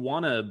 you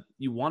want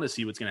to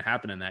see what's going to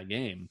happen in that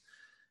game,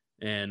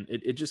 and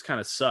it just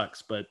kind of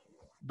sucks. But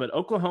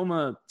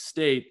Oklahoma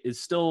State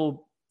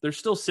they're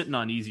still sitting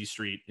on easy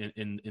street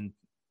in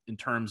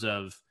terms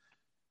of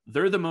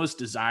they're the most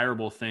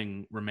desirable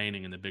thing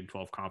remaining in the Big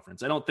 12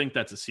 conference. I don't think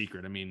that's a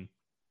secret. I mean,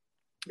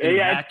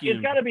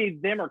 it's got to be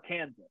them or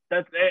Kansas.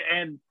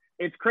 And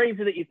it's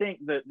crazy that you think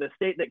the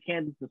state that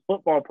Kansas's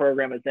football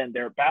program is in,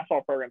 their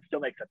basketball program still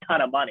makes a ton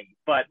of money.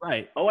 But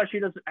right.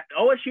 OSU doesn't.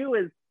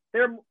 OSU is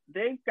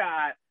they've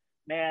got,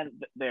 man,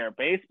 their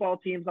baseball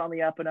team's on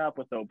the up and up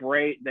with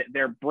O'Brate.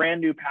 Their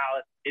brand new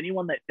palette.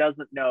 Anyone that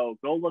doesn't know,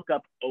 go look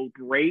up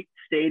O'Brate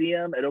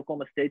Stadium at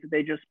Oklahoma State that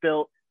they just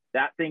built.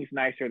 That thing's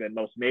nicer than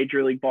most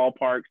major league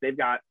ballparks. They've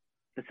got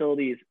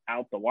facilities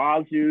out the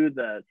wazoo.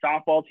 The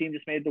softball team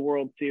just made the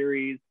World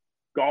Series.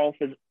 Golf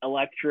is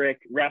electric.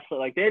 Wrestling,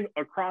 like they've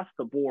across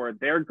the board,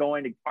 they're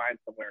going to find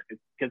somewhere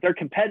because they're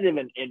competitive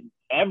in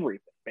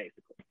everything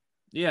basically.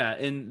 Yeah,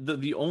 and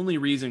the only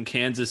reason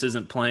Kansas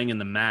isn't playing in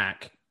the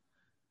MAC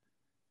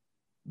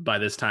by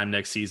this time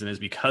next season is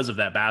because of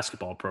that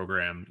basketball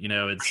program. You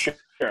know,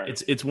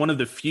 it's one of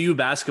the few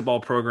basketball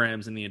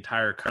programs in the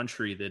entire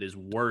country that is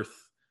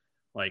worth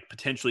like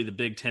potentially the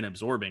Big Ten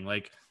absorbing.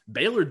 Like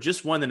Baylor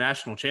just won the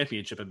national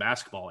championship in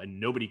basketball and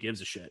nobody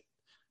gives a shit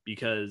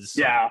because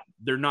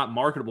they're not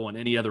marketable in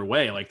any other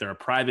way. Like they're a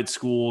private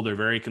school. They're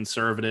very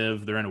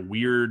conservative. They're in a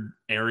weird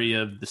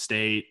area of the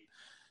state.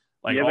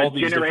 Like all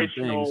these different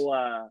things.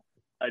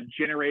 A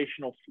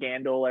generational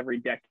scandal every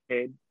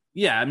decade.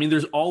 Yeah, I mean,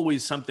 there's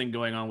always something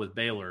going on with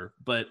Baylor,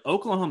 but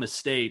Oklahoma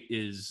State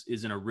is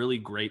in a really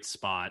great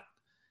spot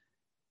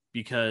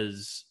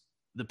because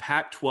the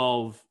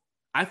Pac-12,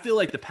 I feel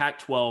like the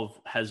Pac-12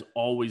 has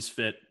always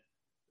fit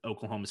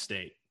Oklahoma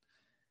State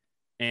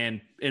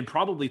and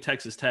probably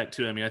Texas Tech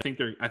too. I mean, I think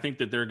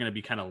that they're going to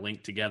be kind of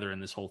linked together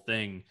in this whole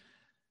thing.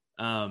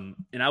 And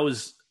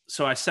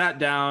I sat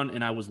down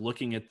and I was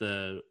looking at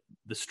the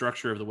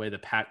structure of the way the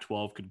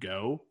Pac-12 could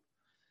go.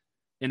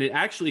 And it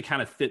actually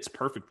kind of fits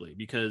perfectly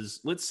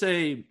because let's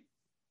say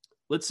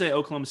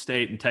Oklahoma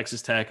State and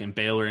Texas Tech and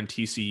Baylor and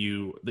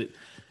TCU,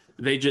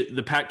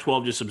 the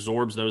Pac-12 just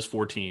absorbs those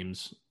four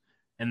teams,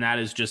 and that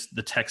is just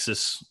the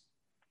Texas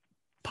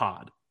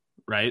pod,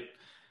 right?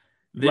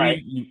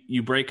 Then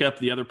you break up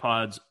the other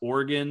pods: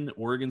 Oregon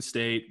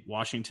State,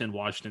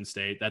 Washington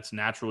State. That's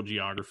natural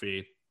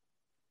geography.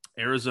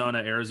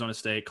 Arizona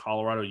State,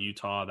 Colorado,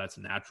 Utah. That's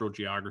natural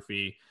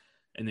geography.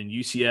 And then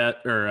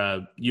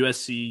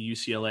USC,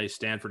 UCLA,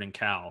 Stanford, and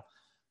Cal.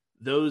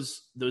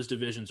 Those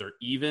divisions are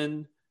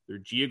even. They're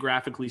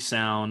geographically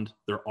sound.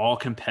 They're all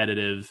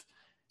competitive.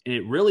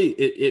 And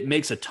it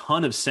makes a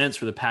ton of sense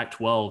for the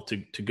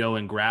Pac-12 to go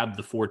and grab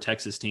the 4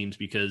 Texas teams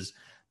because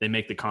they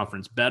make the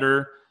conference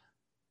better.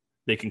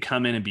 They can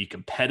come in and be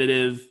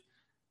competitive,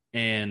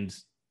 and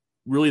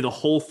really the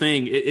whole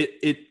thing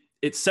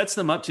it sets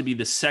them up to be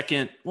the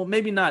second. Well,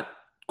 maybe not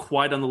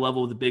quite on the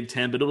level of the Big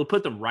Ten, but it'll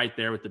put them right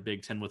there with the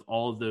Big Ten with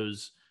all of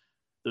those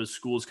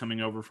schools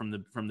coming over from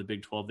the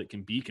Big 12 that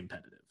can be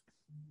competitive.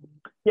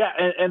 Yeah,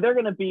 and they're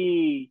going to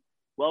be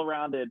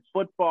well-rounded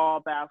football,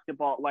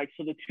 basketball,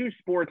 so the 2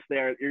 sports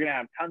there, you're going to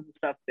have tons of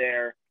stuff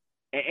there.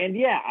 And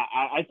yeah,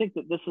 I think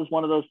that this is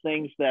one of those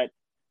things that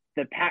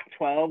the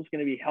Pac-12 is going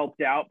to be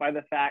helped out by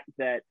the fact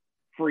that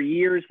for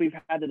years we've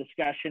had the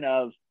discussion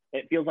of,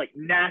 it feels like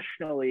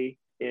nationally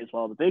is,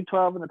 well, the Big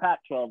 12 and the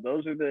Pac-12,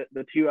 those are the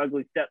 2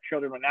 ugly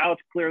stepchildren. But now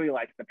it's clearly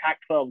like the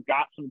Pac-12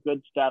 got some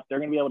good stuff. They're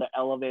going to be able to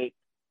elevate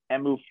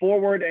and move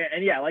forward.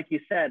 And yeah, like you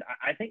said,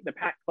 I think the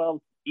Pac-12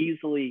 is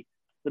easily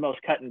the most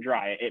cut and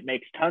dry. It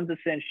makes tons of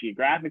sense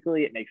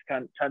geographically. It makes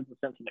tons of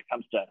sense when it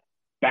comes to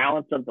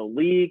balance of the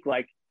league.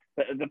 Like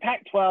the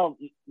Pac-12,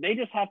 they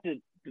just have to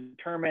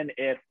determine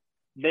if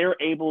they're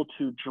able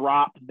to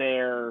drop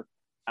their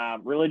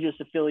religious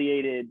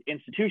affiliated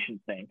institutions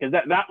thing. Because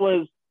that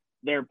was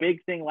their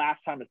big thing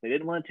last time, is they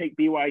didn't want to take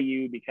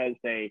BYU because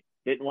they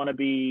didn't want to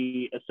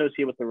be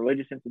associated with the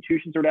religious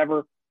institutions or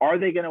whatever. Are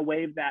they going to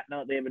waive that?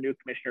 No, they have a new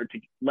commissioner to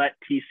let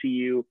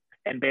TCU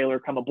and Baylor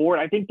come aboard.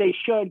 I think they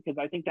should, because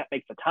I think that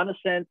makes a ton of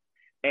sense.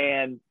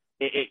 And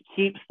it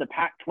keeps the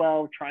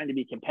Pac-12 trying to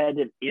be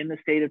competitive in the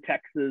state of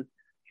Texas,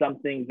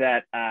 something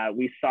that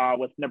we saw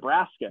with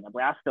Nebraska.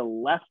 Nebraska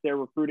left their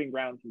recruiting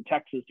grounds in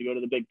Texas to go to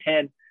the Big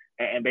Ten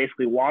and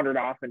basically wandered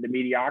off into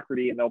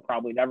mediocrity, and they'll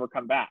probably never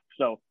come back.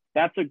 So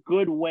that's a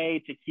good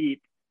way to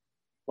keep,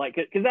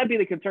 because that'd be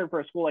the concern for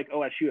a school like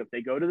OSU. If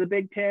they go to the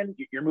Big Ten,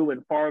 you're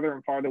moving farther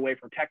and farther away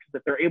from Texas.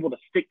 If they're able to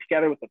stick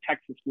together with the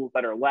Texas schools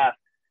that are left,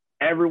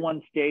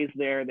 everyone stays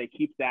there. They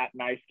keep that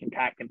nice,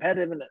 compact,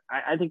 competitive. And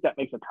I think that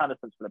makes a ton of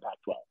sense for the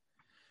Pac-12.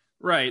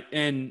 Right.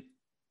 And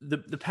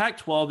the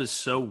Pac-12 is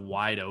so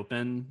wide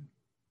open.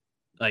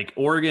 Like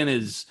Oregon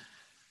is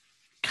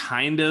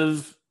kind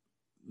of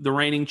the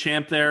reigning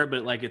champ there,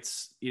 but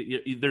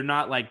they're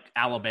not like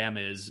Alabama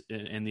is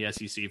in the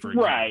SEC, for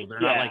example. Right. They're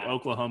not like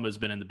Oklahoma's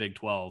been in the Big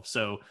 12.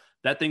 So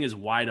that thing is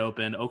wide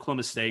open.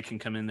 Oklahoma State can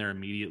come in there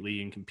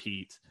immediately and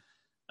compete.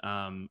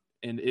 And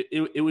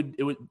it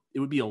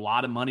would be a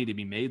lot of money to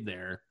be made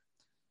there.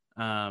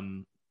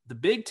 The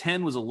Big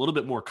Ten was a little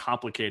bit more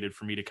complicated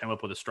for me to come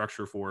up with a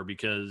structure for,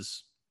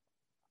 because,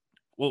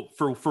 well,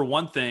 for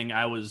one thing,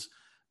 I was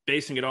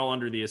basing it all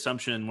under the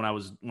assumption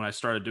when I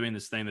started doing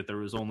this thing that there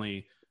was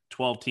only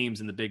 12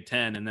 teams in the Big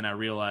Ten, and then I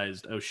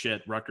realized, oh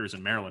shit, Rutgers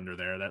and Maryland are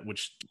there. That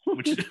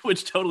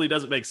which totally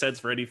doesn't make sense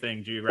for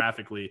anything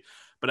geographically.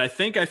 But I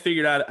think I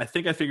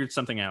figured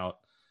something out,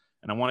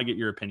 and I want to get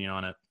your opinion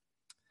on it.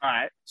 All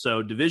right.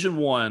 So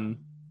Division I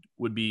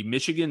would be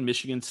Michigan,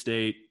 Michigan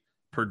State,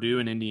 Purdue,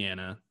 and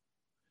Indiana.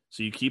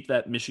 So you keep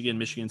that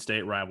Michigan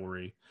State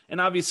rivalry.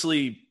 And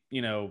obviously,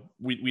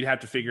 we'd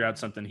have to figure out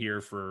something here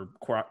for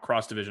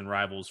cross-division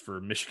rivals for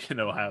Michigan,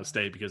 Ohio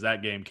State, because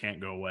that game can't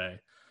go away.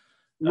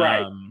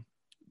 Right.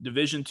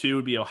 Division II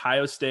would be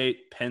Ohio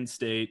State, Penn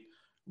State,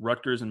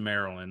 Rutgers, and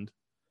Maryland,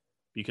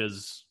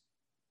 because,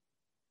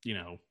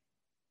 yeah,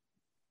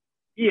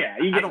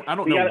 I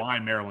don't know why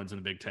Maryland's in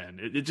the Big Ten.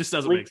 It just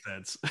doesn't make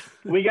sense.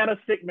 We got to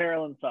stick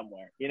Maryland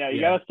somewhere. You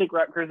got to stick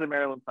Rutgers and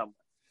Maryland somewhere.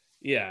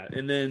 Yeah,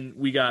 and then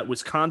we got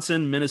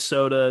Wisconsin,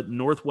 Minnesota,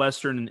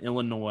 Northwestern, and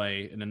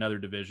Illinois in another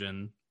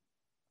division.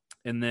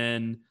 And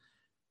then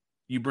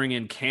you bring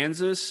in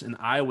Kansas and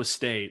Iowa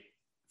State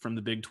from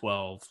the Big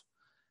 12,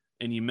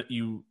 and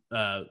you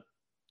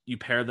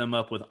pair them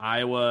up with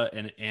Iowa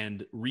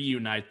and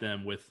reunite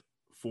them with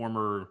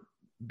former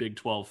Big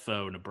 12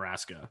 foe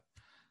Nebraska.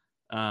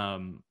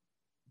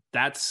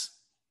 That's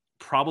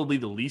probably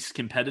the least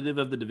competitive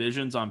of the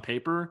divisions on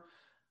paper,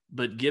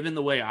 but given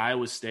the way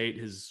Iowa State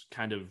has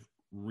kind of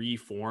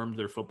reformed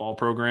their football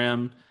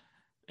program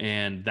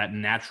and that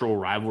natural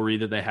rivalry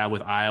that they have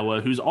with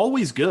Iowa, who's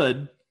always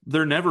good,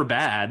 they're never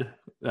bad.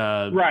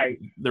 Right.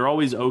 They're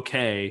always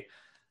okay.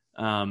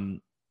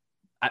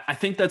 I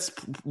think that's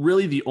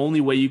really the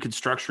only way you could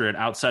structure it,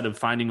 outside of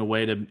finding a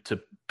way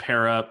to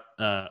pair up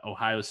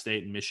Ohio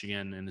State and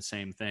Michigan in the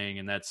same thing.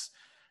 And that's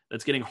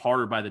getting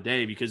harder by the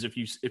day, because if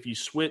you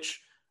switch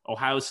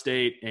Ohio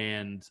State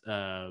and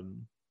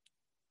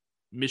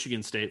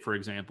Michigan State, for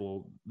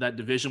example, that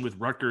division with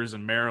Rutgers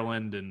and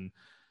Maryland, and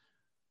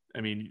I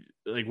mean,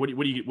 like, what do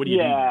you do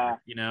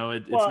there?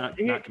 It's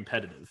not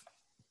competitive.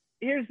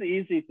 Here's the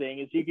easy thing: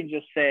 is you can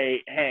just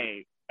say,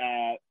 hey,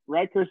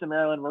 Rutgers and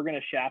Maryland, we're going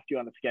to shaft you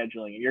on the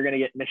scheduling, and you're going to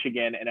get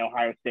Michigan and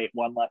Ohio State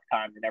one less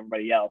time than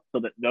everybody else, so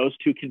that those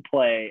two can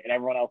play and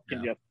everyone else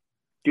can just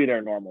do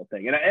their normal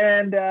thing.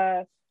 And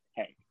hey,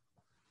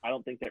 I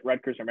don't think that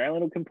Rutgers or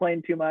Maryland will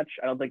complain too much.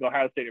 I don't think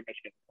Ohio State or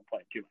Michigan will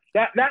complain too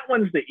much. That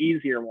one's the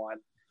easier one.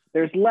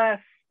 There's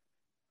less,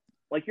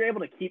 like, you're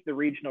able to keep the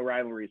regional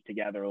rivalries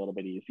together a little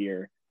bit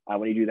easier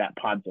when you do that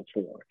pods of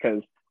four.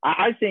 Because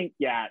I think,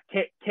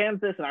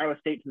 Kansas and Iowa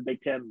State to the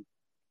Big Ten,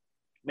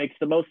 makes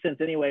the most sense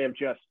anyway. Of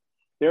just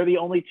they're the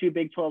only two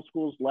Big 12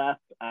 schools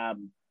left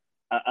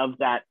of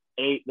that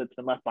 8 that's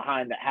been left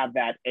behind that have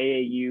that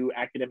AAU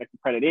academic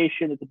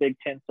accreditation that the Big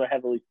 10 so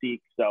heavily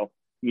seeks. So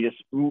you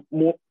just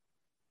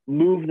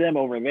move them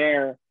over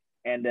there.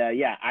 And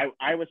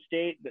Iowa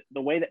State,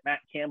 the way that Matt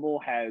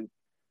Campbell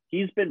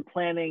he's been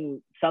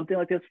planning something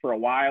like this for a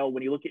while.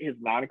 When you look at his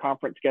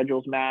non-conference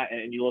schedules, Matt,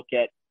 and you look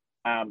at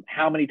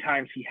how many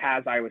times he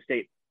has Iowa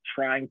State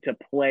trying to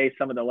play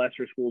some of the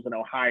lesser schools in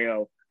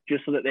Ohio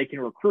just so that they can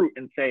recruit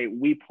and say,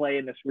 we play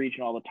in this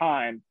region all the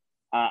time.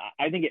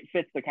 I think it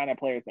fits the kind of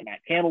players that Matt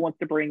Campbell wants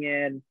to bring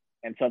in.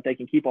 And so if they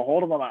can keep a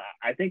hold of them,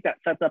 I think that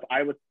sets up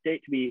Iowa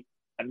State to be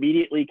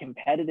immediately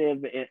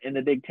competitive in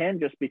the Big Ten,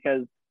 just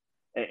because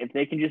if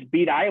they can just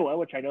beat Iowa,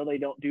 which I know they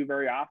don't do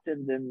very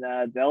often, then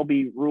they'll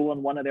be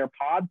ruling one of their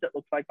pods, it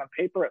looks like on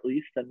paper at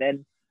least. And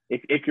then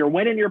if you're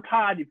winning your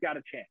pod, you've got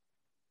a chance.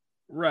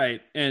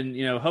 Right. And,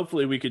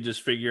 hopefully we could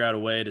just figure out a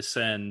way to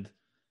send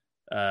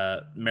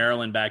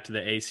Maryland back to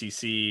the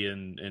ACC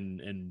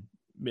and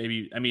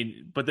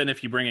maybe, but then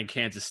if you bring in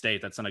Kansas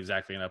State, that's not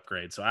exactly an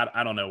upgrade. So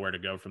I don't know where to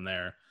go from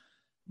there.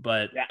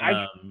 But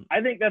yeah,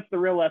 I think that's the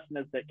real lesson,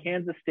 is that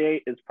Kansas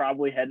State is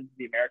probably headed to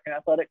the American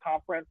Athletic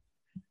Conference,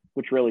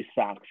 which really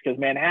sucks because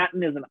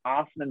Manhattan is an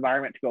awesome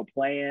environment to go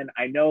play in.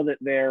 I know that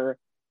they're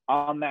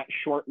on that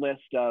short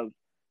list of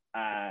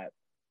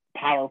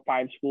Power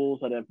 5 schools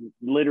that have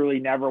literally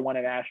never won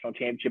a national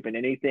championship in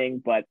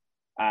anything. But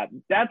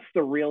that's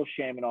the real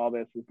shame in all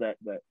this, is that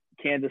the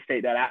Kansas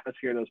State, that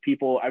atmosphere, those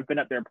people, I've been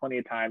up there plenty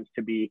of times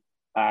to be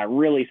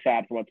really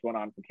sad for what's going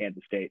on for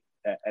Kansas State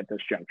at this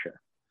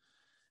juncture.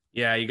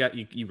 Yeah,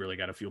 you really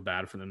got to feel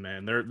bad for them,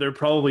 man. They're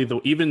probably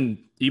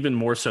even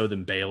more so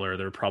than Baylor.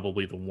 They're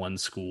probably the one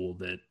school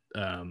that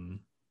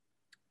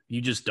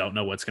you just don't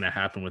know what's going to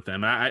happen with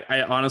them.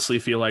 I honestly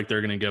feel like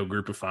they're going to go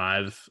Group of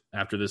 5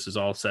 after this is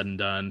all said and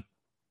done.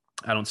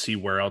 I don't see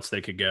where else they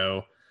could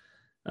go.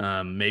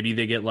 Maybe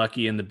they get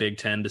lucky and the Big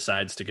Ten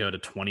decides to go to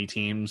 20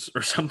 teams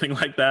or something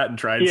like that and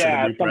try and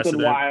set a new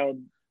precedent.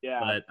 Wild. Yeah,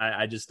 but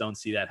I just don't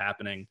see that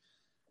happening.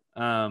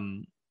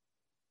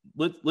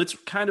 Let's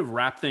kind of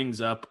wrap things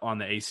up on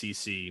the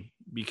ACC,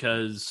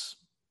 because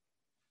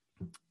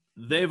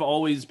they've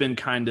always been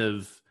kind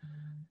of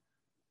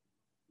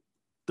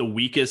the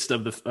weakest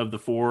of the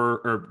 4,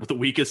 or the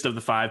weakest of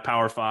the 5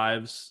 Power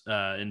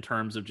 5s in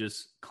terms of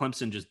just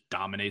Clemson just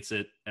dominates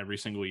it every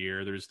single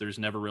year. There's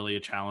never really a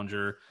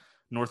challenger.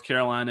 North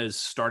Carolina is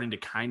starting to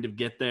kind of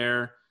get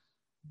there.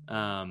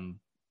 I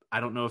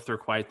don't know if they're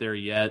quite there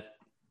yet,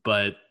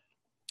 but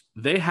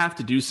they have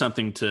to do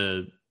something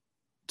to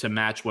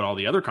match what all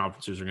the other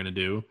conferences are going to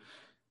do.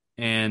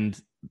 And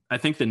I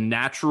think the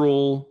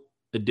natural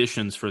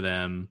additions for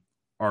them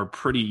are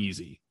pretty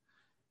easy.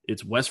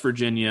 It's West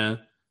Virginia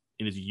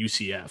and it's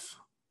UCF.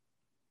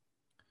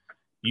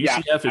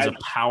 UCF is a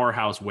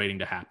powerhouse waiting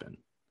to happen.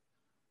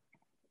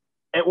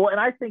 And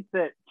I think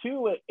that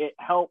too, it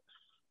helps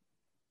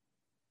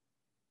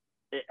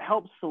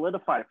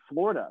solidify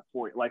Florida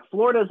for you. Like,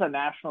 Florida is a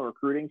national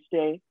recruiting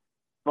state,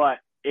 but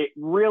it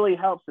really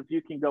helps if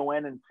you can go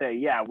in and say,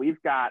 yeah,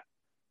 we've got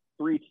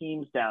 3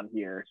 teams down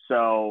here.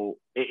 So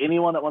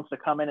anyone that wants to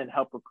come in and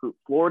help recruit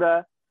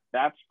Florida,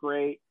 that's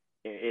great.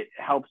 It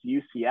helps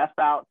UCF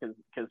out, because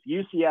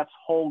UCF's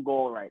whole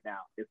goal right now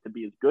is to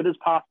be as good as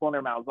possible in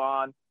their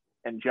Malzahn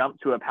and jump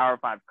to a Power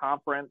 5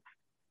 conference.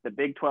 The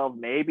Big 12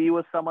 maybe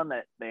was someone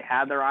that they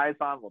had their eyes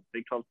on. Well, the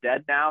Big 12's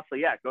dead now. So,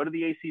 yeah, go to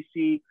the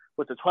ACC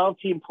with the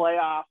 12-team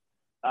playoff.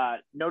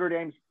 Notre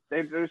Dame's,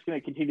 they're just going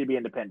to continue to be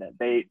independent.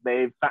 They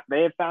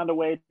have found a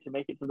way to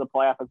make it to the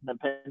playoff as an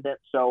independent.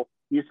 So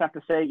you just have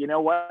to say, you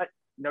know what?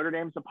 Notre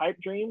Dame's a pipe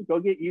dream. Go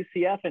get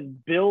UCF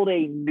and build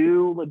a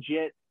new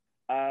legit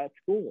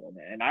school.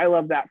 And I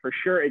love that for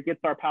sure. It gets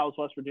our pals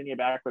West Virginia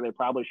back where they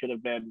probably should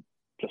have been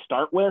to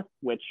start with,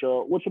 which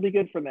will be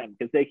good for them,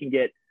 because they can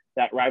get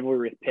that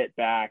rivalry with Pitt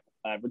back,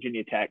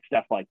 Virginia Tech,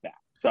 stuff like that.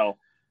 So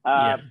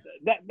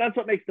that's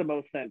what makes the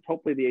most sense.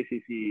 Hopefully the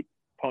ACC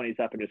ponies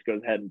up and just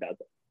goes ahead and does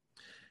it.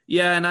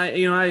 Yeah, and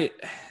I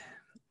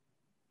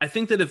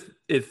think that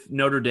if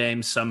Notre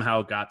Dame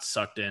somehow got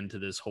sucked into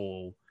this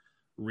whole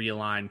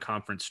realigned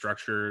conference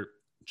structure,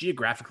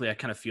 geographically, I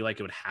kind of feel like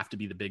it would have to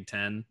be the Big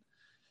Ten.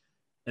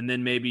 And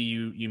then maybe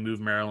you move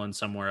Maryland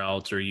somewhere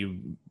else, or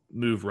you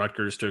move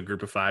Rutgers to a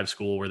Group of 5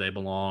 school where they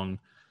belong.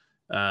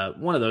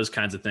 One of those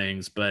kinds of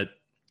things. But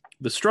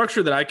the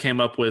structure that I came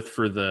up with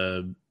for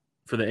the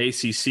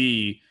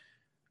ACC,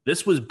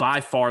 this was by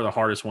far the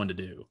hardest one to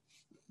do,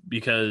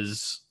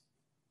 because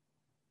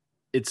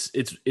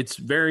it's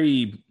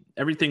very,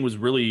 everything was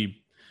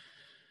really,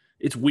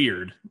 it's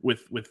weird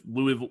with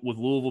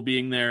Louisville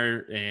being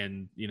there,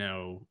 and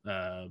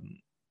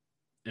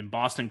in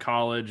Boston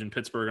College and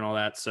Pittsburgh and all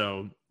that.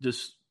 So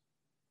just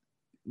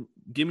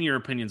give me your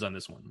opinions on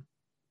this one.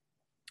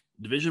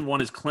 Division 1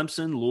 is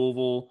Clemson,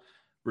 Louisville,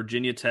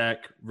 Virginia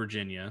Tech,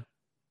 Virginia.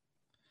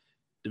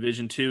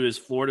 Division 2 is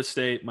Florida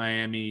State,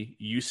 Miami,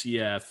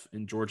 UCF,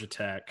 and Georgia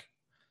Tech.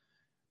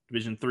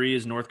 Division 3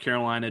 is North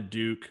Carolina,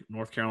 Duke,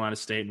 North Carolina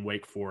State, and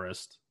Wake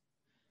Forest,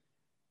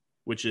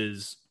 which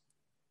is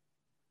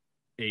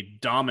a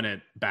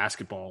dominant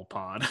basketball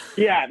pod.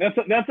 Yeah,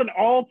 that's an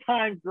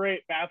all-time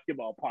great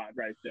basketball pod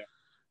right there.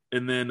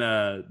 And then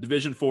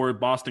Division IV,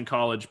 Boston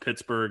College,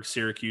 Pittsburgh,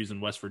 Syracuse,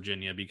 and West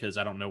Virginia, because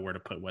I don't know where to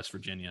put West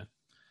Virginia.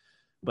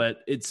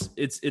 But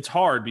it's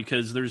hard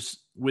because there's,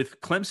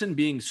 with Clemson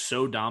being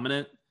so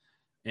dominant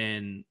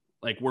and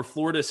like where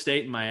Florida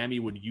State and Miami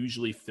would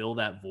usually fill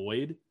that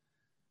void,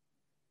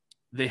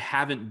 they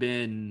haven't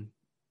been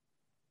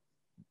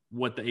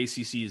what the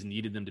ACC has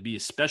needed them to be,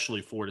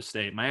 especially Florida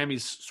State.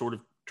 Miami's sort of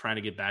trying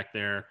to get back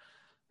there.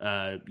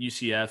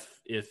 UCF,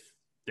 if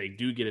they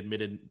do get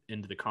admitted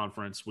into the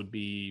conference, would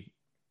be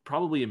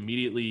probably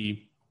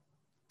immediately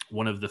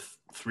one of the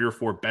 3 or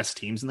 4 best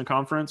teams in the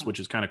conference, which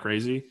is kind of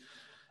crazy,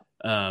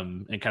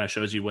 and kind of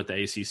shows you what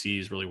the ACC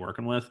is really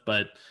working with.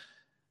 But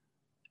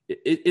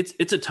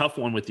it's a tough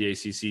one with the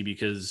ACC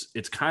because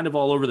it's kind of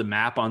all over the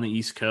map on the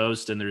East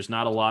Coast, and there's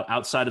not a lot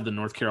outside of the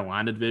North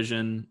Carolina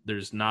division.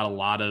 There's not a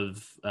lot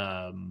of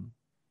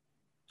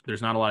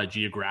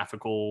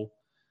geographical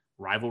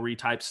rivalry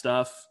type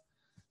stuff.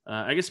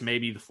 I guess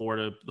maybe the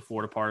Florida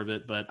part of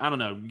it, but I don't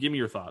know. Give me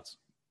your thoughts.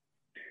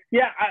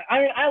 Yeah, I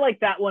mean, I like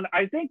that one.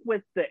 I think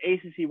with the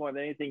ACC more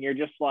than anything, you're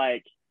just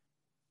like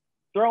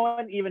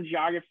throwing even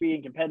geography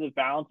and competitive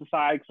balance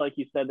aside, because like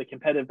you said, the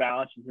competitive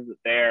balance isn't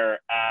there.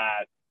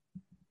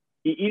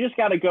 You just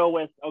got to go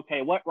with,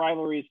 okay, what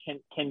rivalries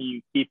can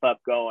you keep up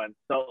going?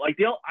 So like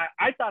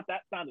I thought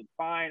that sounded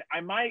fine. I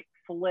might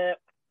flip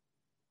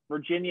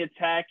Virginia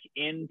Tech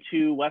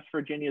into West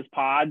Virginia's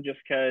pod just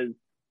because,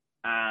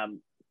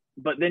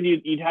 but then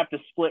you'd have to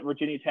split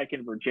Virginia Tech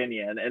and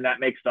Virginia, and that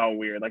makes it all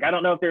weird. Like, I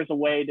don't know if there's a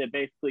way to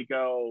basically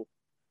go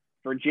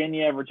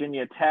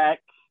Virginia Tech,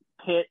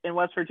 Pitt, and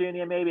West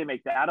Virginia, maybe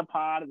make that a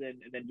pod, and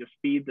then just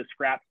feed the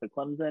scraps to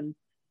Clemson.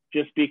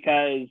 Just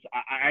because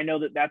I know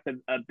that's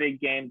a big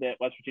game that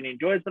West Virginia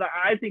enjoys, but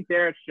I think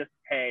there it's just,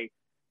 hey,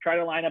 try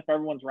to line up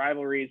everyone's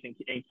rivalries and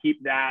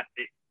keep that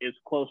as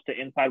close to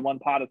inside one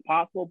pod as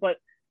possible. But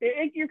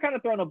you're kind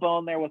of throwing a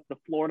bone there with the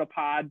Florida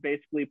pod,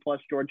 basically, plus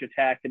Georgia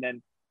Tech, and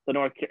then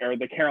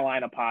the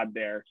Carolina pod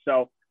there.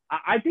 So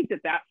I think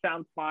that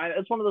sounds fine.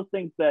 It's one of those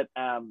things that,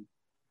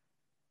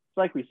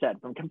 like we said,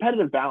 from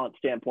competitive balance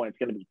standpoint, it's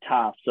going to be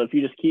tough. So if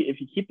you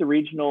keep the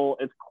regional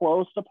as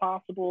close to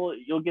possible,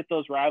 you'll get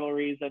those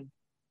rivalries,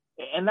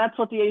 and that's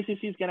what the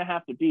ACC is going to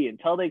have to be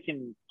until they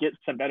can get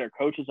some better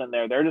coaches in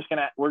there.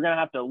 We're going to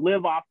have to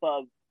live off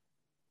of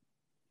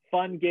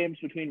fun games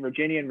between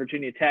Virginia and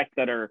Virginia Tech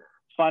that are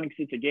fun because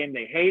it's a game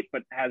they hate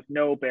but has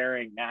no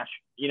bearing national.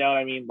 You know what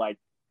I mean? Like,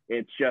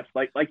 it's just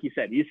like you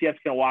said, UCF's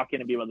going to walk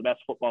in and be one of the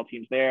best football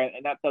teams there,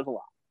 and that says a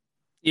lot.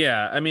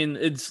 Yeah, I mean,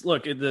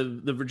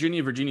 the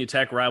Virginia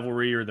Tech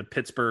rivalry or the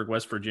Pittsburgh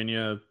West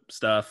Virginia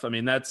stuff. I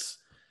mean, that's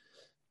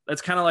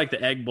kind of like the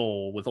Egg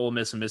Bowl with Ole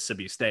Miss and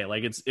Mississippi State.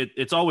 Like,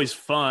 it's always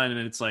fun, and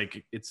it's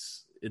like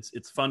it's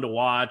fun to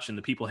watch, and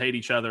the people hate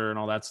each other and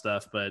all that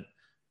stuff. But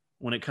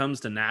when it comes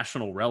to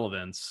national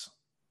relevance,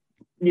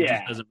 it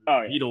just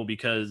doesn't needle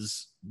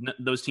because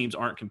those teams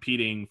aren't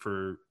competing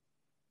for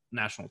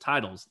national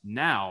titles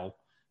now.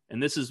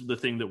 And this is the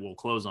thing that we'll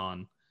close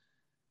on.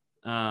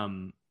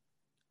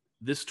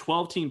 This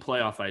 12-team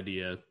playoff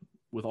idea,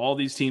 with all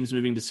these teams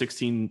moving to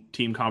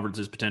 16-team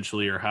conferences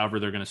potentially, or however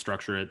they're going to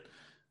structure it,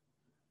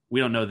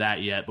 we don't know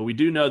that yet. But we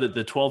do know that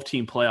the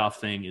 12-team playoff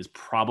thing is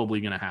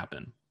probably going to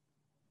happen.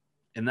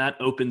 And that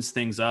opens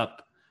things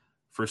up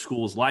for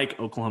schools like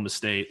Oklahoma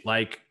State,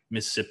 like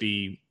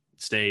Mississippi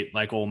State,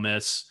 like Ole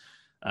Miss,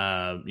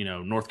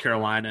 North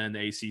Carolina and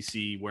the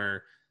ACC,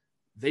 where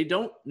they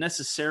don't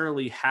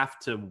necessarily have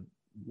to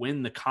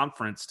win the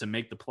conference to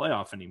make the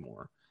playoff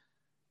anymore.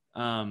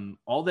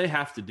 All they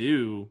have to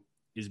do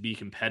is be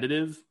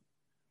competitive,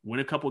 win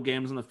a couple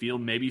games on the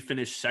field, maybe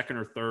finish second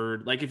or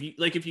third. Like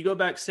if you go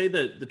back, say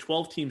the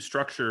 12-team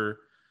structure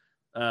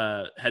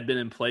had been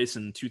in place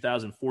in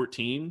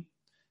 2014,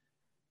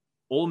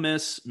 Ole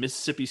Miss,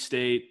 Mississippi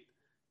State,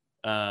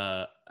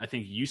 I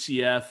think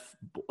UCF,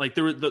 like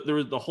there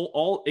were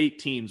all 8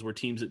 teams were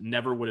teams that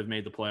never would have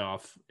made the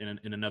playoff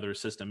in another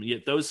system.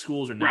 Yet those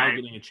schools are now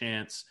getting a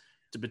chance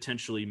to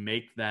potentially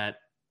make that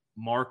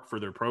mark for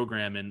their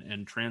program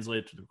and translate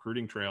it to the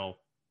recruiting trail.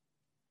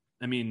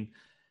 I mean,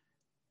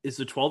 is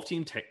the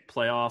 12-team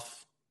playoff,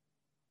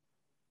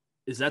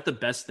 is that the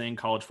best thing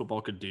college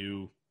football could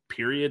do,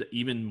 period,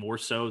 even more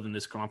so than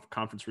this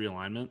conference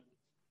realignment?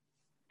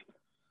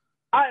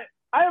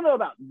 I don't know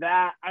about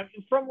that.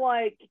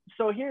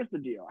 So here's the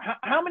deal.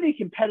 How many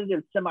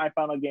competitive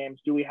semifinal games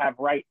do we have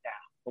right now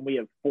when we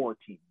have 4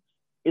 teams?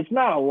 It's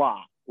not a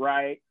lot,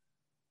 right?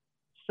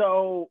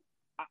 So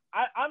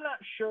I'm not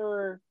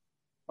sure.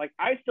 Like,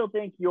 I still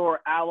think your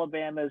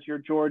Alabamas, your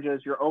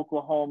Georgias, your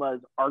Oklahomas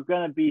are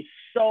going to be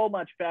so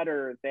much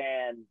better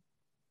than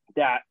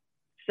that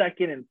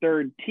second and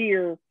third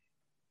tier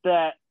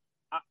that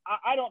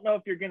I don't know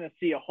if you're going to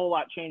see a whole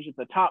lot change at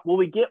the top. Will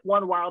we get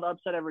one wild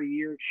upset every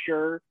year?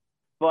 Sure.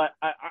 But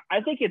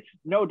I think it's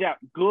no doubt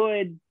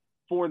good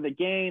for the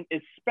game,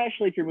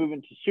 especially if you're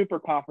moving to super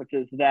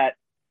conferences, that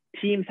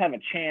teams have a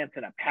chance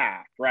and a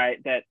path,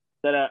 right? That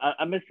that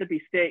a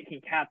Mississippi State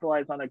can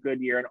capitalize on a good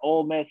year, and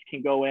Ole Miss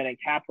can go in and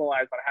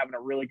capitalize on having a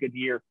really good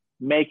year,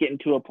 make it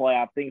into a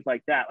playoff, things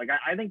like that. Like,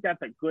 I think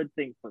that's a good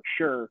thing for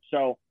sure.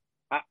 So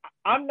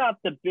I'm not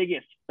the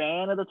biggest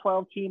fan of the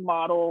 12-team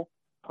model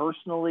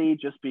personally,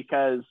 just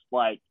because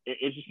like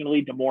it's just going to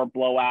lead to more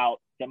blowout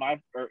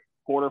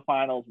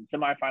quarterfinals and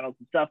semifinals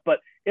and stuff. But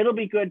it'll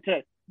be good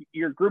to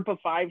your group of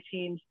 5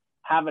 teams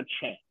have a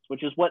chance,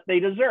 which is what they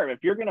deserve. If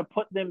you're going to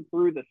put them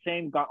through the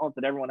same gauntlet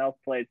that everyone else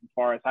plays, as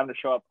far as having to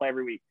show up, play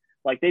every week,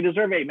 like they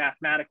deserve a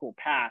mathematical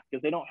path,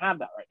 because they don't have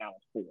that right now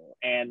with 4.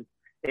 And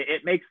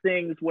it makes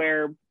things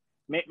where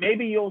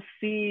maybe you'll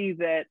see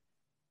that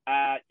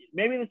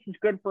maybe this is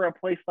good for a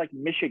place like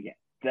Michigan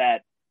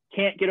that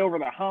can't get over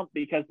the hump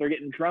because they're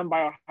getting drummed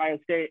by Ohio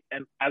State,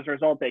 and as a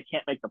result, they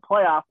can't make the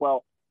playoff.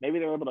 Well, maybe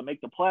they're able to make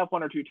the playoff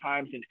 1 or 2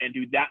 times and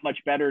do that much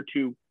better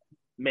to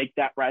make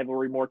that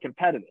rivalry more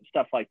competitive,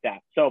 stuff like that.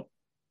 So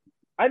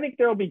I think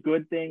there'll be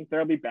good things,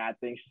 there'll be bad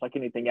things, just like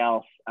anything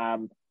else.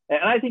 And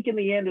I think in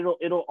the end,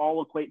 it'll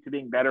all equate to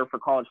being better for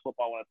college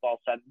football when it's all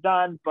said and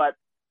done. But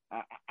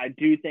I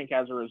do think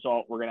as a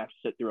result, we're going to have to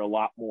sit through a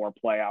lot more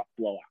playoff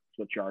blowouts,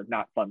 which are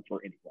not fun for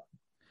anyone.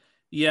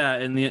 Yeah,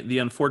 and the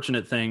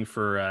unfortunate thing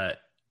for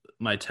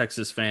my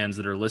Texas fans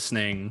that are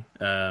listening,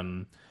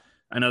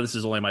 I know this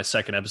is only my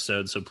 2nd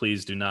episode, so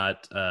please do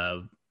not,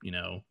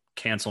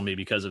 cancel me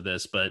because of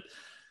this. But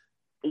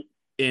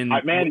 2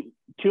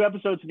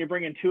 episodes and you're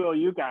bringing 2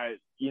 OU guys,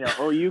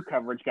 OU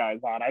coverage guys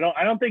on.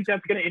 I don't think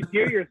that's going to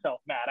endear yourself,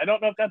 Matt. I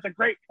don't know if that's a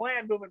great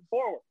plan moving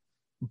forward.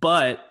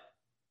 But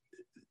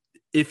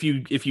if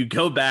you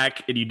go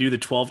back and you do the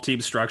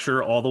 12-team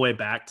structure all the way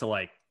back to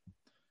like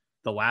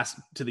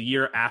the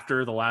year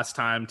after the last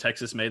time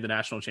Texas made the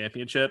national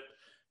championship,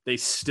 they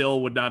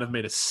still would not have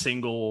made a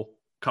single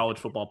college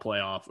football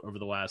playoff over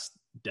the last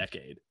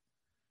decade,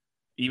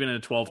 even in a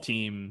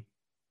 12-team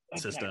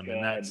system.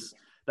 And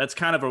that's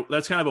kind of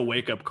a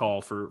wake up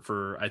call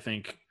for I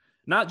think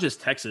not just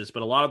Texas,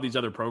 but a lot of these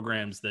other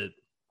programs that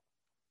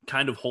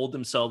kind of hold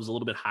themselves a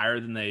little bit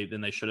higher than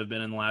they should have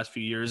been in the last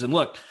few years. And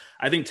look,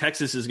 I think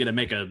Texas is going to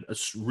make a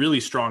really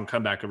strong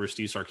comeback over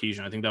Steve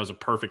Sarkisian. I think that was a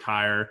perfect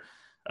hire.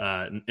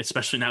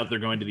 Especially now that they're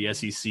going to the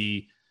SEC.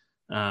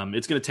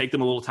 It's going to take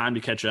them a little time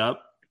to catch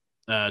up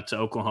to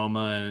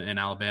Oklahoma and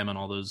Alabama and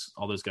all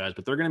those guys,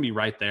 but they're going to be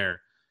right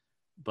there.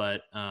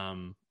 But I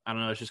don't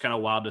know. It's just kind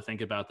of wild to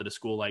think about that a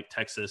school like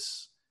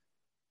Texas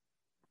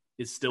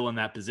is still in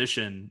that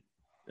position,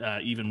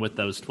 even with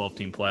those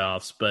 12-team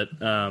playoffs. But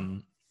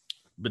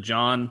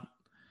John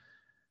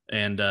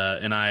and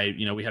I,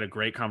 we had a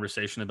great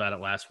conversation about it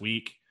last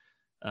week.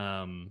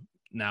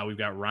 Now we've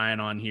got Ryan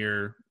on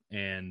here,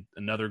 and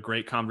another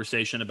great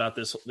conversation about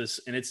this,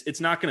 and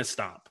it's not going to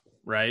stop,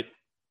 right?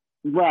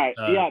 Right.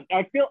 Yeah.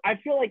 I feel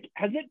like,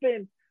 have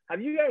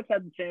you guys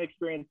had the same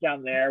experience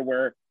down there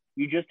where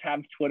you just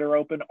have Twitter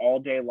open all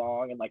day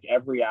long and like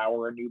every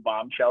hour a new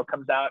bombshell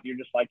comes out? You're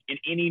just like, in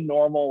any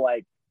normal,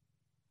 like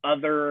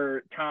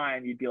other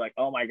time, you'd be like,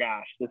 oh my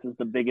gosh, this is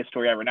the biggest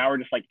story ever. Now we're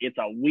just like, it's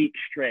a week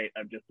straight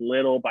of just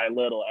little by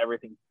little,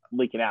 everything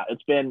leaking out.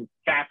 It's been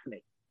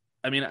fascinating.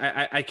 I mean,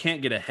 I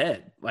can't get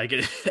ahead. Like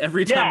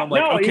every time I'm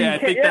like, okay, I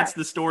think that's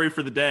the story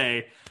for the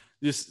day.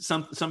 Just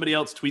somebody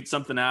else tweets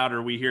something out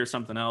or we hear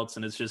something else.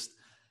 And it's just,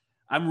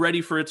 I'm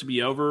ready for it to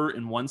be over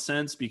in one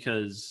sense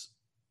because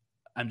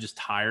I'm just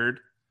tired.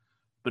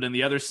 But in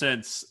the other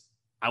sense,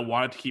 I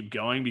want it to keep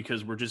going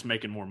because we're just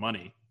making more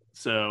money.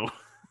 So,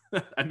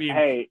 I mean,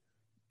 hey,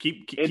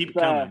 keep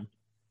coming.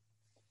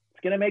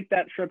 It's going to make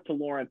that trip to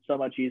Lawrence so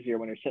much easier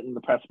when you're sitting in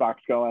the press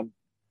box going,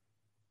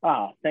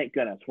 oh, thank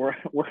goodness. We're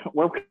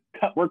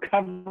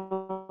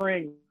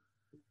covering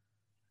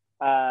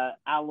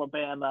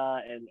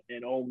Alabama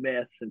and Ole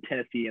Miss and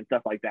Tennessee and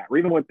stuff like that. Or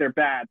even with their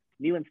bad,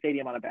 Neyland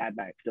Stadium on a bad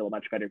night, still a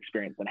much better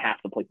experience than half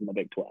the place in the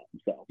Big 12.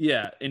 So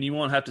yeah, and you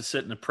won't have to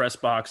sit in a press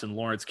box in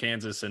Lawrence,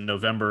 Kansas in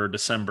November or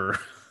December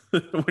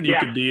when you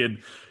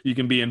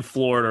can be in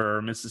Florida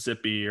or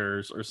Mississippi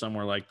or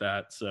somewhere like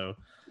that. So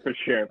for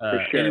sure.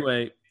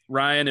 Anyway,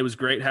 Ryan, it was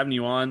great having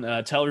you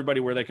on. Tell everybody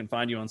where they can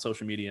find you on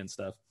social media and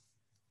stuff.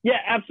 Yeah,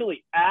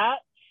 absolutely. At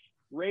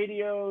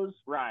Radios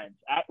Ryan.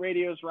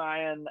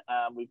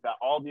 We've got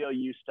all the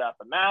OU stuff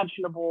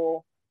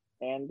imaginable.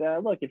 And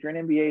look, if you're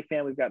an NBA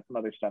fan, we've got some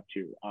other stuff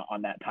too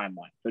on that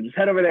timeline. So just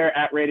head over there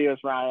at Radios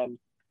Ryan,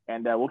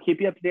 and we'll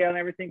keep you up to date on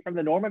everything from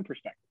the Norman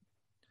perspective.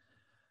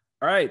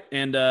 All right,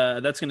 and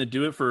that's going to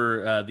do it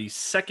for the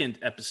second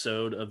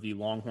episode of the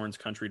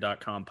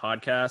LonghornsCountry.com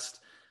podcast.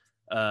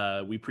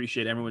 We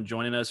appreciate everyone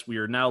joining us. We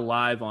are now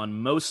live on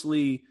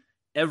mostly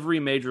every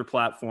major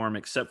platform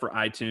except for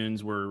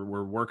iTunes.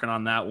 We're working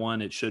on that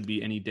one. It should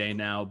be any day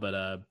now,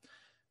 but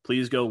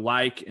please go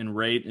like and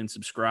rate and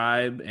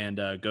subscribe, and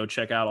go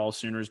check out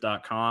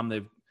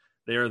allsooners.com.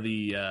 They are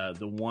the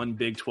one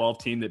Big 12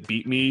 team that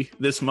beat me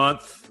this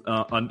month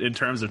in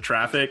terms of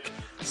traffic.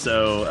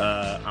 So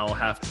I'll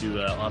have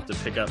to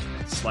pick up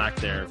slack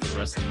there for the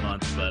rest of the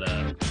month. But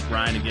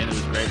Ryan, again, it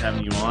was great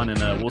having you on,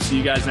 and we'll see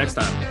you guys next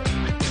time.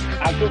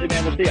 Absolutely,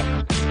 man. We'll see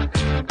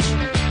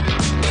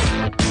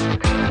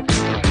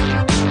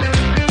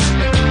you.